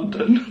town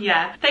London.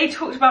 Yeah. They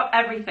talked about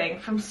everything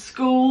from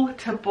school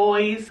to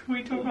boys.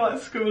 We talk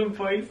about school and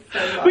boys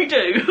so much. We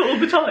do, all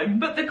the time.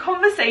 But the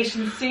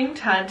conversation soon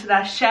turned to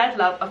their shared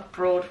love of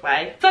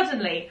Broadway.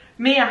 Suddenly,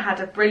 Mia had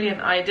a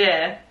brilliant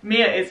idea.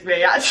 Mia is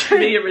me, actually.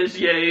 Mia is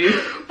you.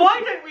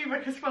 Why don't we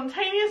book a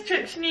spontaneous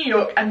trip to New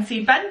York and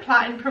see Ben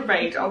Platt in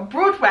Parade on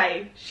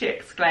Broadway? She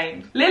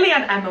exclaimed. Lily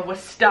and Emma were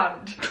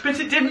stunned, but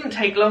it didn't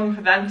take long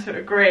for them to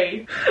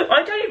agree.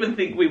 I don't even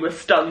think we were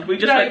stunned. We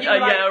just went, like,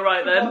 yeah,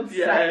 alright then.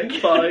 Yeah,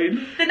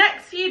 fine. The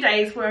next few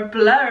days were a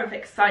blur of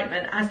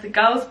excitement as the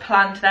girls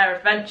planned their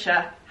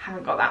adventure.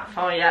 Haven't got that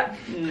far yet.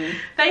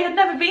 They had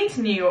never been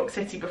to New York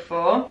City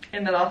before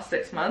in the last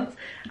 6 months,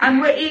 and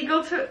were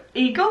eager to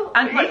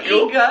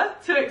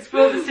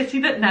explore the city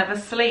that never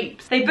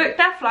sleeps. They booked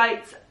their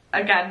flights.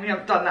 Again, we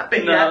haven't done that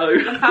bit yet.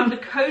 And found a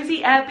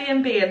cosy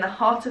Airbnb in the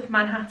heart of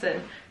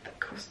Manhattan that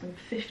cost them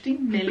 £50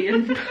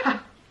 million.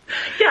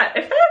 Yeah,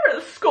 if they're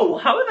at school,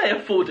 how are they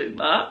affording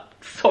that?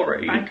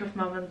 Sorry. Bank of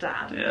Mum and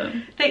Dad. Yeah.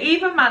 They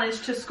even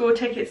managed to score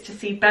tickets to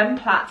see Ben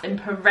Platt in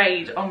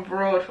Parade on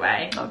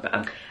Broadway. I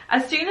bet.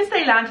 As soon as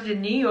they landed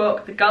in New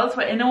York, the girls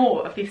were in awe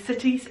of the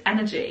city's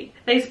energy.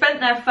 They spent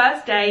their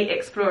first day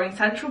exploring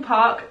Central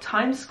Park,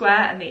 Times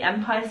Square and the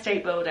Empire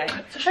State Building.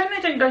 It's a shame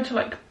they didn't go to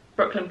like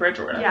Brooklyn Bridge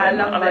or anything. Yeah, I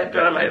love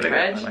Brooklyn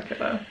Bridge. I like it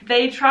there.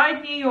 They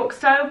tried New York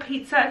style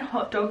pizza and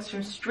hot dogs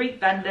from street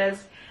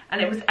vendors,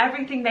 and it was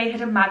everything they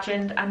had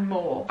imagined and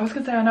more. I was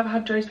gonna say I never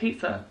had Joe's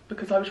Pizza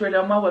because I was really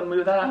unwell when we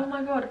were there. Oh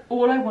my god,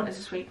 all I want is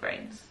a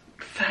Sweetgreens.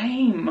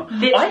 Same.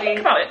 Literally. I think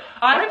about it.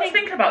 I was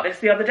thinking about this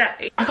the other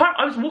day.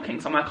 I was walking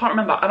somewhere, I can't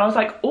remember, and I was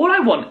like, all I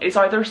want is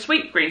either a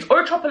Sweetgreens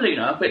or a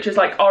Chopaluna, which is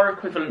like our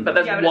equivalent, but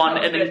there's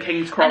one in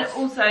King's Cross.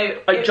 And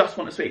also, I just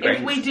want a Sweetgreens.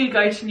 If we do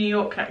go to New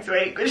York next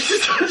week, which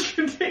is such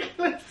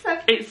ridiculous.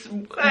 It's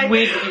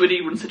weird that you would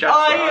even suggest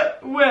that.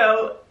 I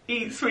will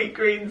eat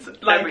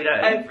Sweetgreens like every day.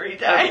 Every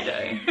day. Every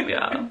day.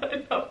 Yeah.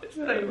 I love it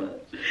so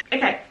much.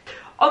 Okay.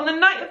 On the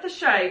night of the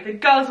show, the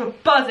girls were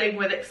buzzing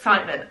with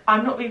excitement.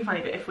 I'm not being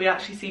funny, but if we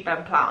actually see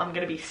Ben Platt, I'm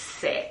going to be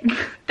sick.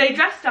 They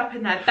dressed up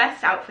in their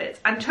best outfits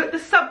and took the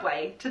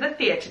subway to the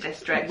theatre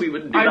district. We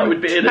wouldn't do that,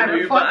 would be in an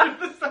Uber.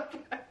 The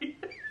subway.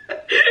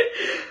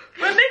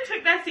 When they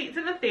took their seats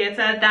in the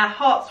theatre, their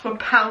hearts were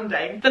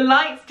pounding. The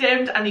lights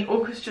dimmed and the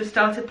orchestra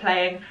started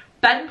playing.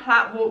 Ben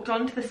Platt walked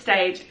onto the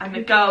stage and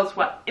the girls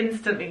were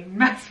instantly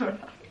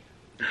mesmerised.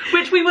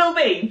 Which we will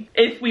be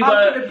if we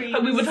were.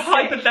 We would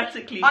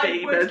hypothetically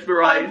be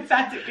mesmerised.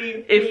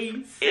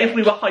 If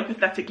we were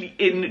hypothetically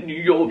in New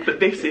York,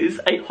 but this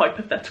is a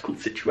hypothetical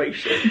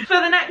situation.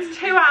 For the next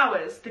 2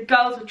 hours, the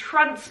girls were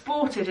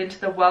transported into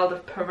the world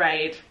of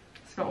Parade.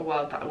 It's not a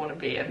world that I want to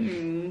be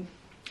in.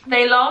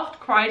 They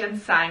laughed, cried and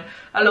sang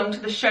along to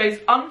the show's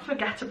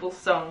unforgettable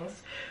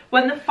songs.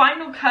 When the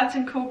final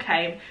curtain call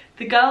came,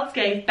 the girls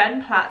gave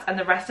Ben Platt and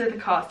the rest of the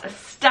cast a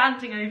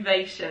standing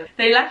ovation.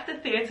 They left the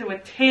theatre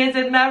with tears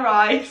in their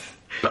eyes.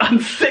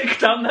 And sick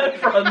down their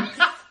fronts.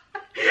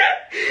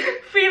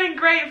 Feeling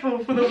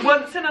grateful for the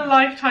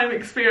once-in-a-lifetime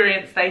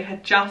experience they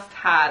had just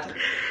had.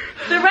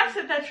 The rest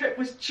of their trip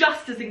was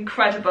just as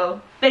incredible.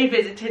 They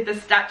visited the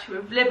Statue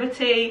of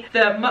Liberty,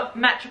 the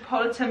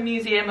Metropolitan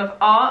Museum of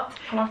Art.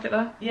 I like it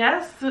there.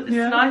 Yes, it's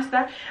nice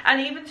there. And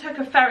even took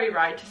a ferry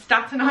ride to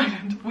Staten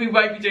Island. We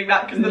won't be doing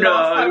that because the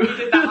last time we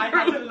did that I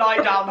had to lie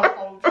down the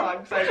whole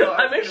time. So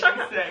I wish I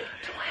had. Do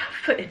I have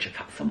footage of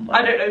that somewhere?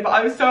 I don't know, but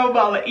I was so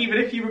unwell that even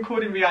if you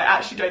recorded me, I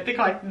actually don't think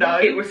I'd know.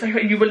 It was so,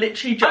 you were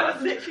literally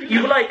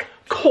you were like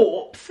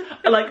corpse,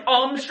 like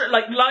arms straight,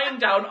 like lying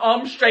down,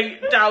 arms straight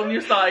down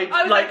your side,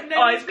 like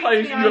no, eyes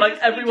closed, and you were like,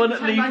 everyone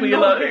leave me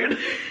alone.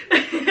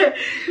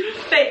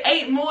 They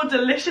ate more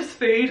delicious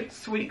food,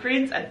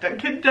 Sweetgreens and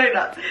Dunkin'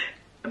 Donuts,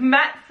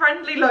 met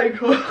friendly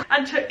locals,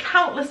 and took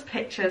countless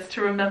pictures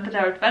to remember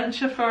their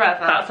adventure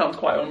forever. That sounds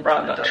quite on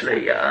brand,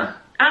 actually, yeah.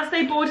 As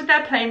they boarded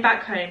their plane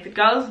back home, the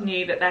girls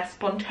knew that their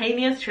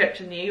spontaneous trip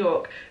to New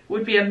York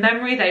would be a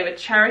memory they would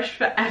cherish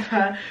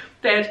forever.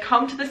 They had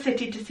come to the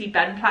city to see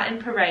Ben Platt in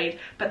Parade,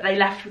 but they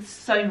left with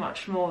so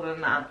much more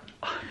than that.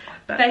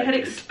 They had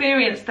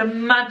experienced the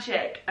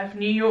magic of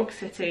New York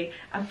City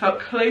and felt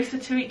closer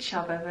to each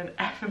other than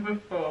ever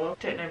before.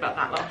 Don't know about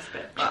that last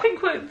bit. But I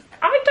think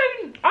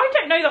I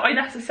don't know that I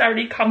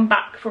necessarily come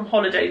back from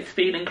holidays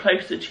feeling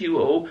closer to you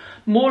all.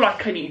 More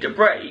like I need a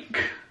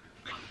break.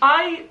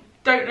 I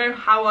don't know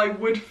how I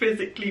would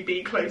physically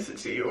be closer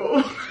to you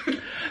all.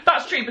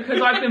 That's true,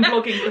 because I've been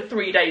vlogging for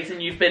 3 days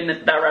and you've been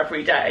there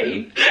every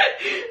day.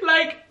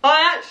 Like,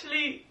 I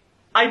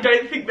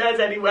don't think there's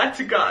anywhere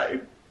to go.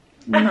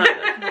 No,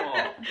 there's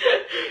not.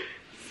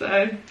 So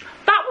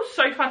that was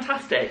so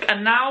fantastic,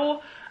 and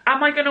now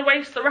am I going to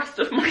waste the rest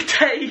of my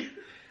day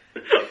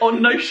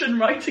on Notion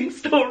writing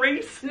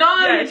stories?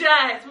 No,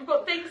 Jess, we've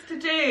got things to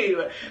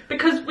do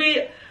because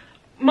we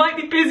might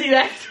be busy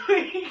next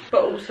week.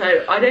 But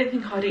also, I don't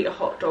think I'd eat a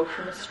hot dog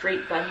from a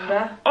street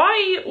vendor.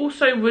 I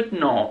also would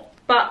not.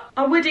 But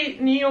I would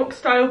eat New York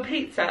style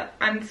pizza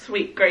and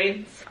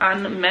Sweetgreens.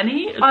 And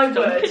many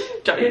Dunkin'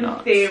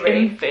 Donuts.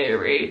 In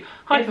theory.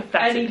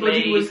 Hypothetically. If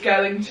anybody was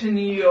going to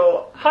New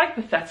York.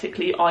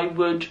 Hypothetically, I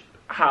would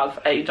have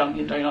a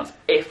Dunkin' Donuts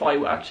if I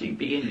were actually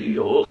be in New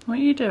York. What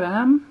are you doing,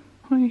 Em?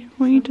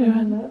 What are you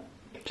doing?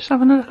 Just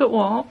having a look at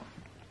what?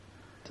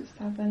 Just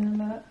having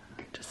a look.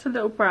 Just a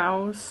little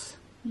browse.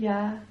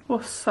 Yeah.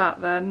 What's that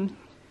then?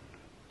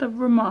 The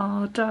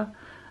Ramada.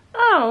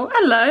 Oh,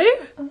 hello.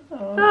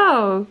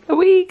 Oh, are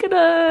we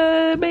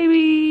gonna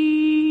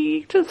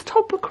maybe just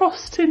hop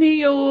across to New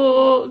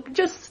York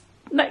just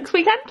next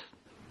weekend?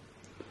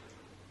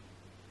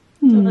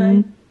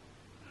 Dunno.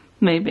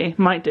 Maybe,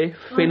 might do.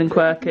 Feeling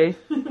quirky.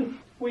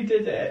 We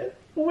did it.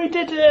 We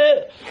did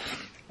it.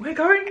 We're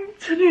going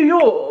to New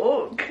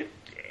York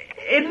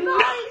in 9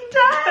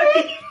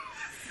 days.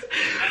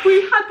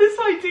 We had this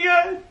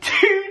idea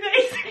 2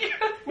 days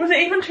ago. Was it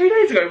even 2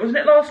 days ago? Wasn't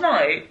it last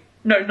night?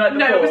 No, night before.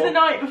 No, it was the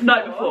night before.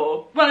 Night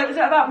before. Well, it was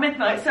at about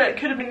midnight, so it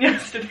could have been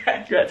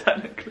yesterday. Yeah,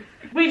 technically.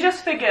 We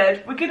just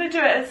figured we're going to do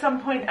it at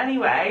some point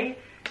anyway.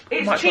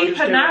 It's Might as well just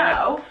cheaper do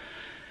now.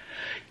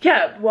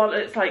 Yeah, well,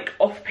 it's like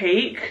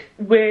off-peak.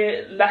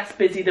 We're less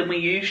busy than we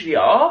usually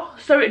are.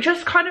 So it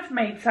just kind of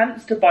made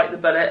sense to bite the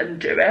bullet and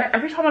do it.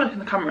 Every time I look in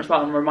the camera as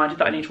well, I'm reminded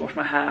that I need to wash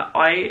my hair.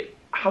 I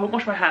haven't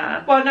washed my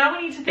hair. Well, now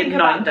we need to think in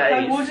about 9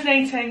 days.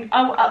 coordinating.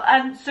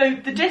 And so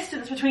the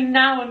distance between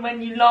now and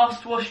when you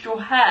last washed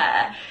your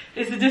hair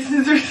is the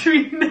distance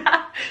between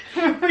now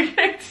and when we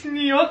go to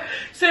New York.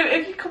 So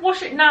if you can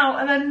wash it now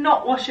and then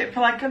not wash it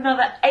for like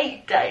another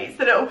 8 days,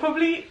 then it'll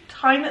probably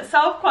time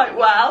itself quite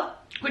well.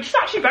 Which is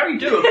actually very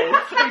doable.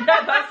 So yeah,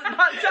 that's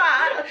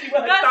actually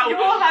worked out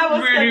your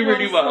hair really,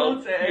 really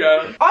well. Sorted.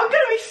 Yeah. I'm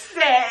gonna be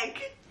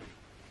sick.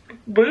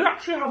 We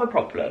actually have a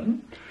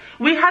problem.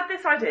 We had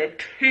this idea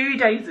 2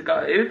 days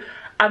ago,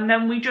 and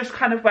then we just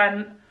kind of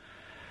went,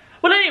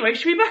 well, anyway,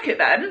 should we book it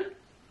then?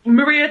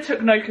 Maria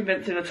took no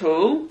convincing at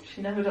all.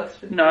 She never does.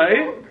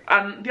 No.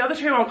 And the other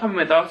two aren't coming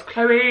with us.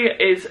 Chloe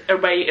is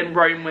away in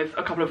Rome with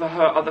a couple of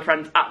her other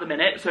friends at the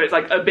minute, so it's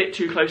like a bit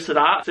too close to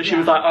that. So she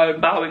was like, oh,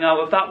 I'm bowing out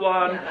of that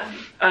one. Yeah.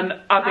 And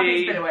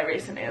Abby's been away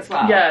recently as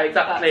well. Yeah,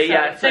 exactly.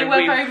 Yeah. So they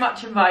were very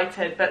much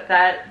invited, but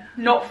they're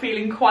not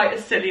feeling quite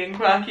as silly and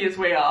quirky as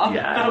we are.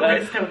 Yeah. But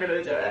we're still going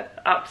to do it.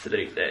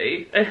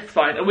 Absolutely. It's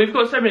fine. And we've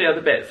got so many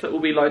other bits that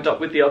will be lined up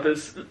with the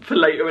others for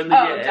later in the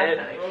year.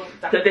 Definitely.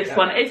 So this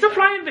one, it's a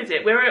flying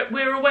visit.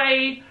 We're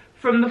away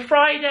from the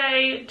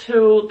Friday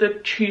till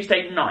the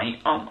Tuesday night,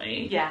 aren't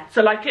we? Yeah.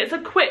 So like it's a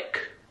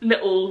quick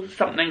little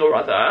something or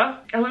other.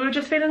 And we were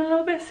just feeling a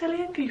little bit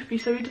silly and goofy,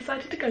 so we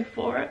decided to go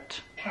for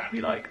it. Why are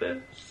we like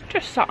this?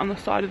 Just sat on the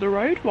side of the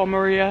road while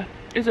Maria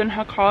is in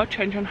her car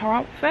changing her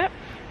outfit.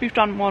 We've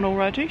done one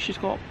already, she's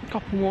got a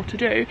couple more to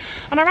do.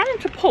 And I ran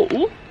into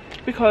Paul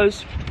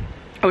because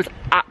I was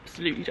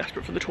absolutely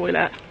desperate for the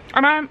toilet.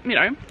 And I, you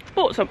know,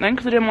 bought something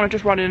because I didn't want to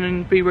just run in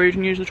and be rude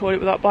and use the toilet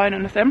without buying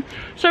anything.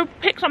 So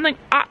picked something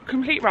at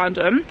complete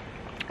random.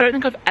 I don't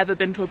think I've ever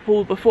been to a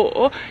pool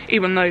before,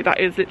 even though that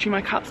is literally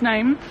my cat's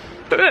name.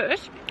 But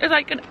this is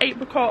like an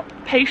apricot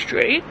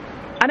pastry,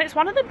 and it's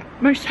one of the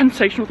most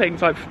sensational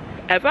things I've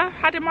ever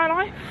had in my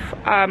life.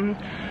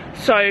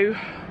 So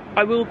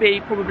I will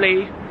be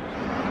probably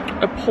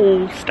a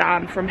pool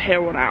stan from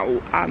here on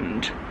out,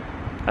 and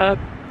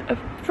a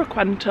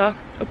frequenter,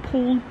 a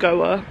pool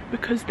goer,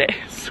 because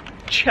this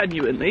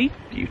genuinely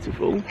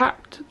beautiful. The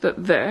fact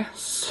that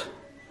this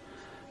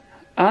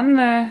and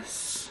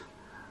this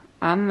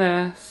and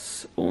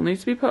this all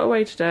needs to be put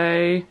away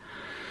today.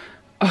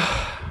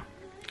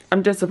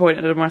 I'm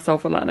disappointed in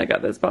myself for letting it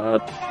get this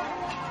bad.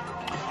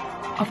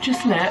 I've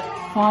just lit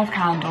 5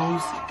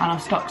 candles and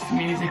I've stuck some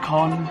music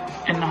on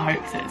in the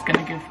hopes that it's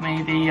going to give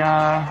me the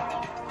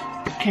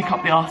kick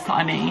up the arse that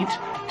I need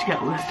to get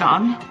all this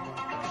done.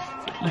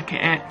 Look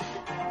at it.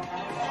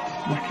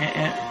 Look at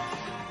it.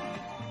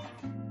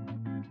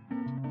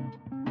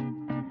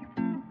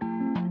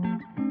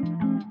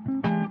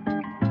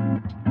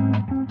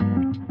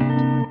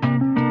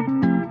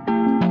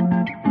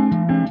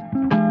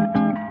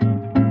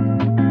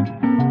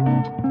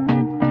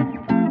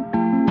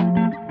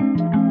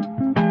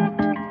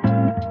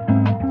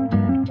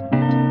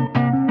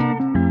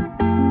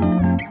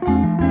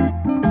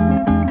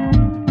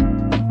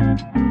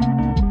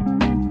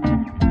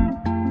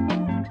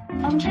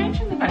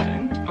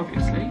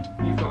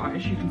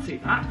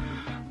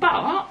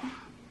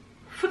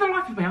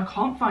 I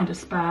can't find a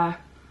spare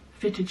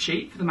fitted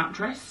sheet for the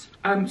mattress,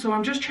 so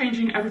I'm just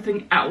changing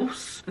everything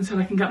else until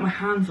I can get my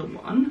hands on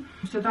one.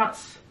 So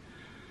it's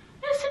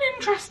an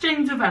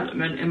interesting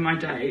development in my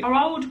day. Our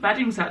old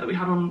bedding set that we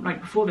had on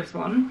like before this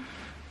one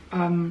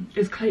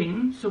is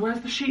clean, so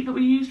where's the sheet that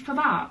we used for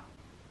that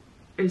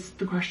is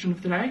the question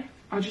of the day.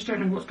 I just don't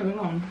know what's going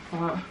on,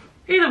 but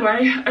either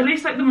way, at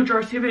least like the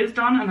majority of it is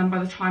done, and then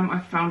by the time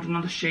I've found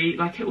another sheet,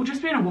 like it will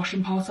just be in a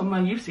washing pile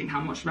somewhere. You've seen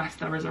how much mess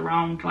there is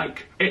around,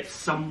 like it's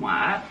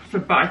somewhere. So,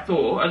 but I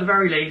thought at the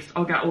very least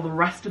I'll get all the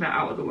rest of it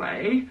out of the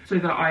way so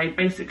that I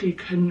basically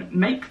can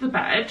make the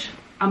bed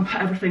and put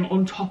everything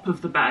on top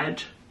of the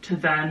bed to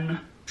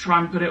then try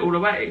and put it all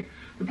away.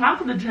 The plan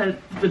for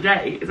the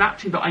day is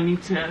actually that I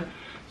need to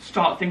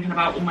start thinking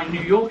about all my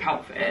New York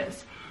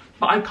outfits,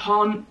 but I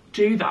can't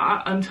do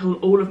that until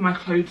all of my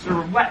clothes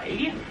are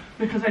away,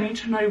 because I need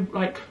to know,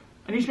 like,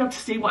 I need to be able to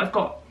see what I've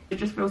got. It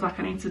just feels like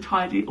I need to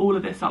tidy all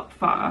of this up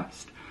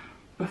first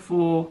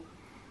before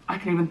I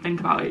can even think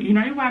about it. You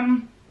know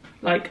when,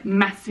 like,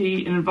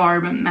 messy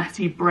environment,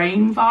 messy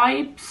brain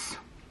vibes?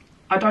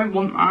 I don't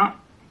want that.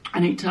 I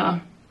need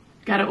to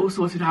get it all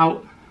sorted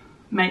out,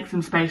 make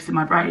some space in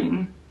my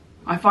brain.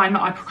 I find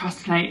that I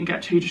procrastinate and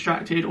get too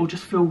distracted or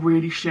just feel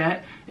really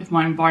shit if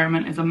my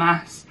environment is a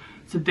mess.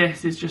 So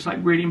this is just like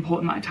really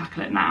important that I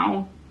tackle it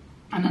now,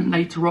 and then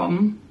later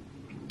on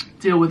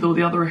deal with all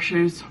the other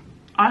issues.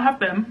 I have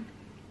been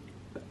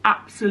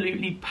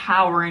absolutely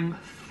powering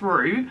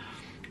through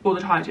all the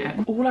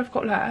tidying. All I've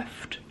got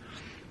left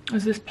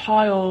is this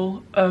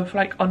pile of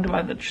like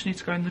underwear that just needs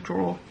to go in the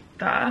drawer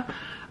there.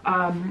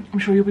 I'm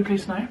sure you'll be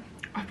pleased to know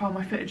I found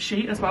my fitted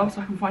sheet as well,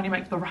 so I can finally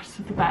make the rest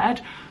of the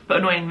bed. But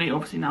annoyingly,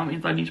 obviously now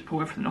means I need to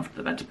pull everything off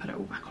the bed to put it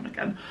all back on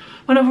again,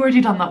 when I've already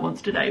done that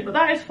once today, but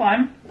that is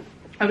fine.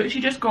 I've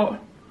literally just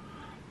got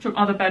some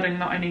other bedding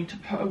that I need to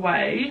put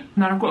away,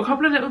 and then I've got a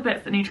couple of little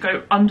bits that need to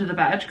go under the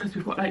bed because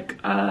we've got like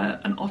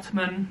an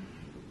ottoman,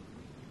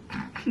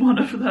 one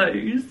of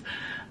those.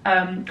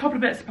 Couple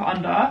of bits to put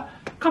under, a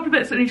couple of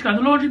bits that need to go in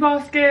the laundry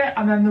basket,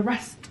 and then the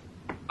rest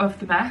of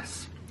the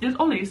mess is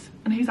Ollie's,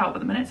 and he's out at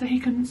the minute so he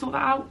can sort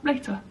that out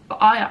later. But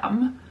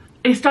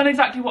it's done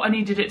exactly what I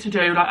needed it to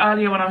do. Like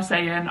earlier when I was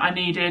saying I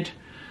needed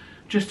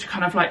just to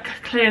kind of like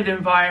clear the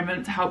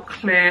environment to help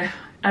clear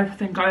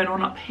everything going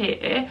on up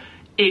here,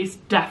 is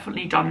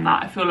definitely done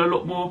that. I feel a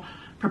lot more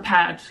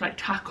prepared to like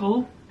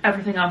tackle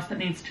everything else that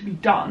needs to be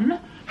done.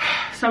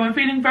 So I'm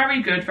feeling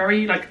very good,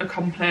 very like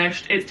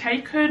accomplished. It's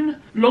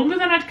taken longer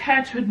than I'd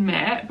care to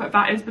admit, but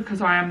that is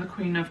because I am the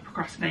queen of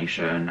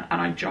procrastination,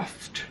 and I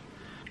just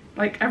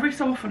like every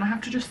so often I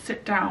have to just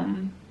sit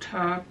down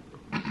to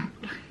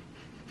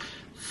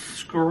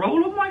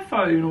scroll on my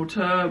phone or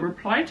to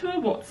reply to a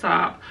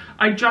WhatsApp.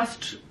 I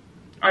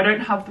don't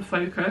have the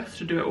focus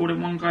to do it all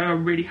in one go. I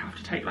really have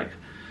to take like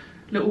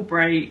little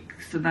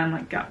breaks and then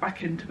like get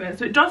back into it.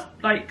 So it does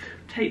like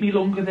take me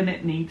longer than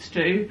it needs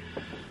to,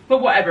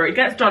 but whatever, it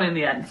gets done in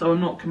the end, so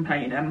I'm not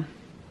complaining.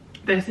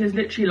 This is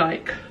literally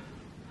like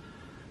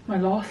my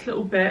last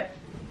little bit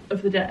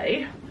of the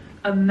day,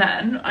 and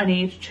then I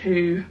need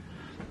to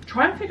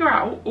try and figure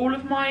out all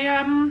of my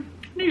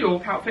New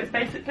York outfits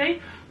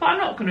basically, but I'm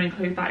not going to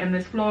include that in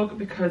this vlog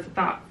because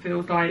that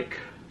feels like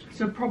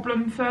it's a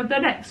problem for the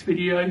next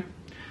video.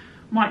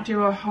 Might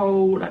do a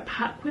whole like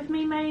pack with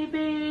me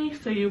maybe,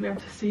 so you'll be able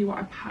to see what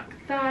I pack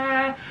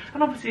there.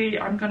 And obviously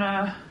I'm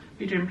gonna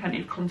be doing plenty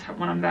of content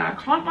when I'm there. I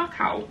can't work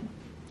out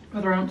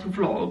whether I want to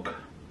vlog.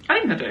 I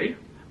think I do.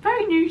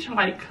 Very new to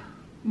like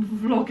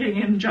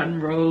vlogging in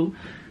general.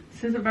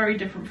 This is a very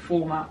different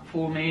format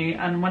for me,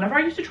 and whenever I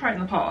used to try it in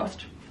the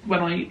past,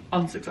 when I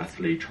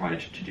unsuccessfully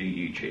tried to do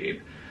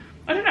YouTube,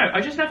 I don't know, I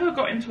just never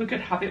got into a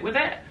good habit with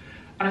it.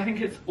 And I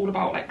think it's all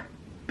about like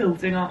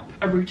building up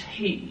a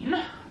routine,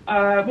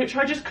 which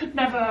I just could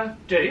never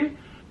do.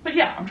 But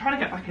yeah, I'm trying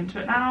to get back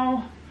into it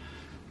now.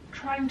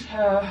 trying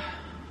to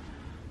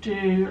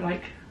do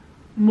like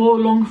more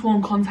long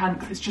form content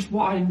because it's just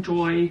what I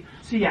enjoy.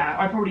 So yeah,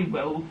 I probably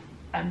will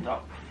end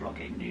up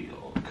vlogging New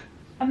York.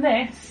 And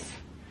this,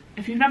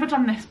 if you've never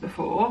done this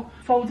before,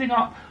 folding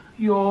up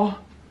your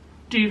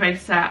duvet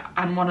set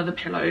and one of the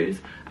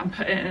pillows and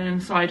put it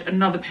inside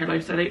another pillow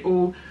so they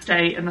all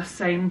stay in the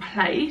same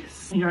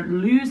place. You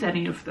don't lose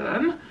any of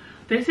them.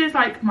 This is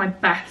like my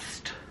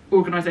best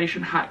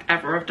organisation hack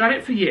ever. I've done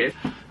it for years.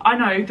 I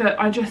know that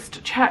I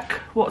just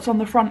check what's on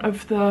the front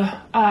of the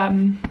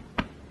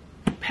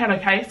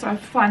pillowcase, so I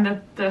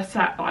find the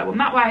set that I want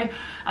that way,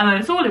 and then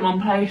it's all in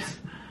one place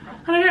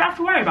and I don't have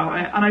to worry about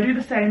it. And I do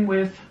the same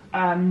with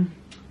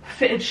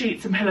fitted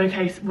sheets and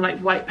pillowcase, like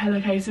white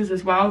pillowcases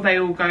as well. They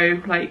all go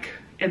like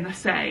in the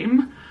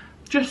same,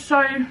 just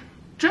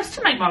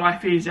to make my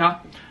life easier.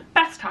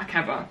 Best hack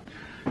ever.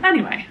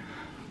 Anyway,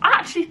 I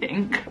actually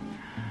think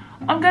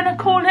I'm gonna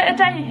call it a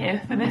day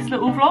here for this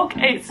little vlog.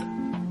 It's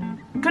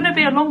gonna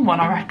be a long one,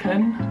 I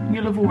reckon.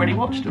 You'll have already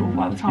watched it all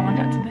by the time I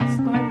get to this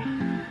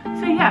though.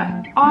 So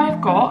yeah,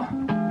 I've got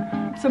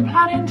some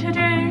planning to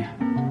do,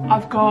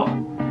 I've got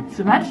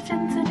some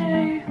editing to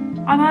do,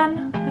 and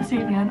then this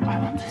evening I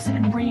want to sit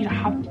and read. I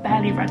have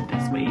barely read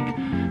this week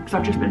because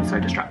I've just been so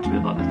distracted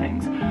with other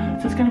things.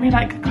 So it's going to be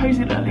like a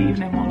cosy little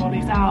evening while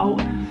Ollie's out.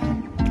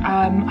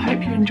 I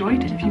hope you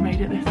enjoyed it if you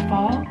made it this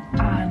far,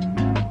 and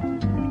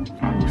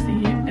I will see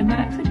you in the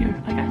next video,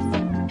 I guess.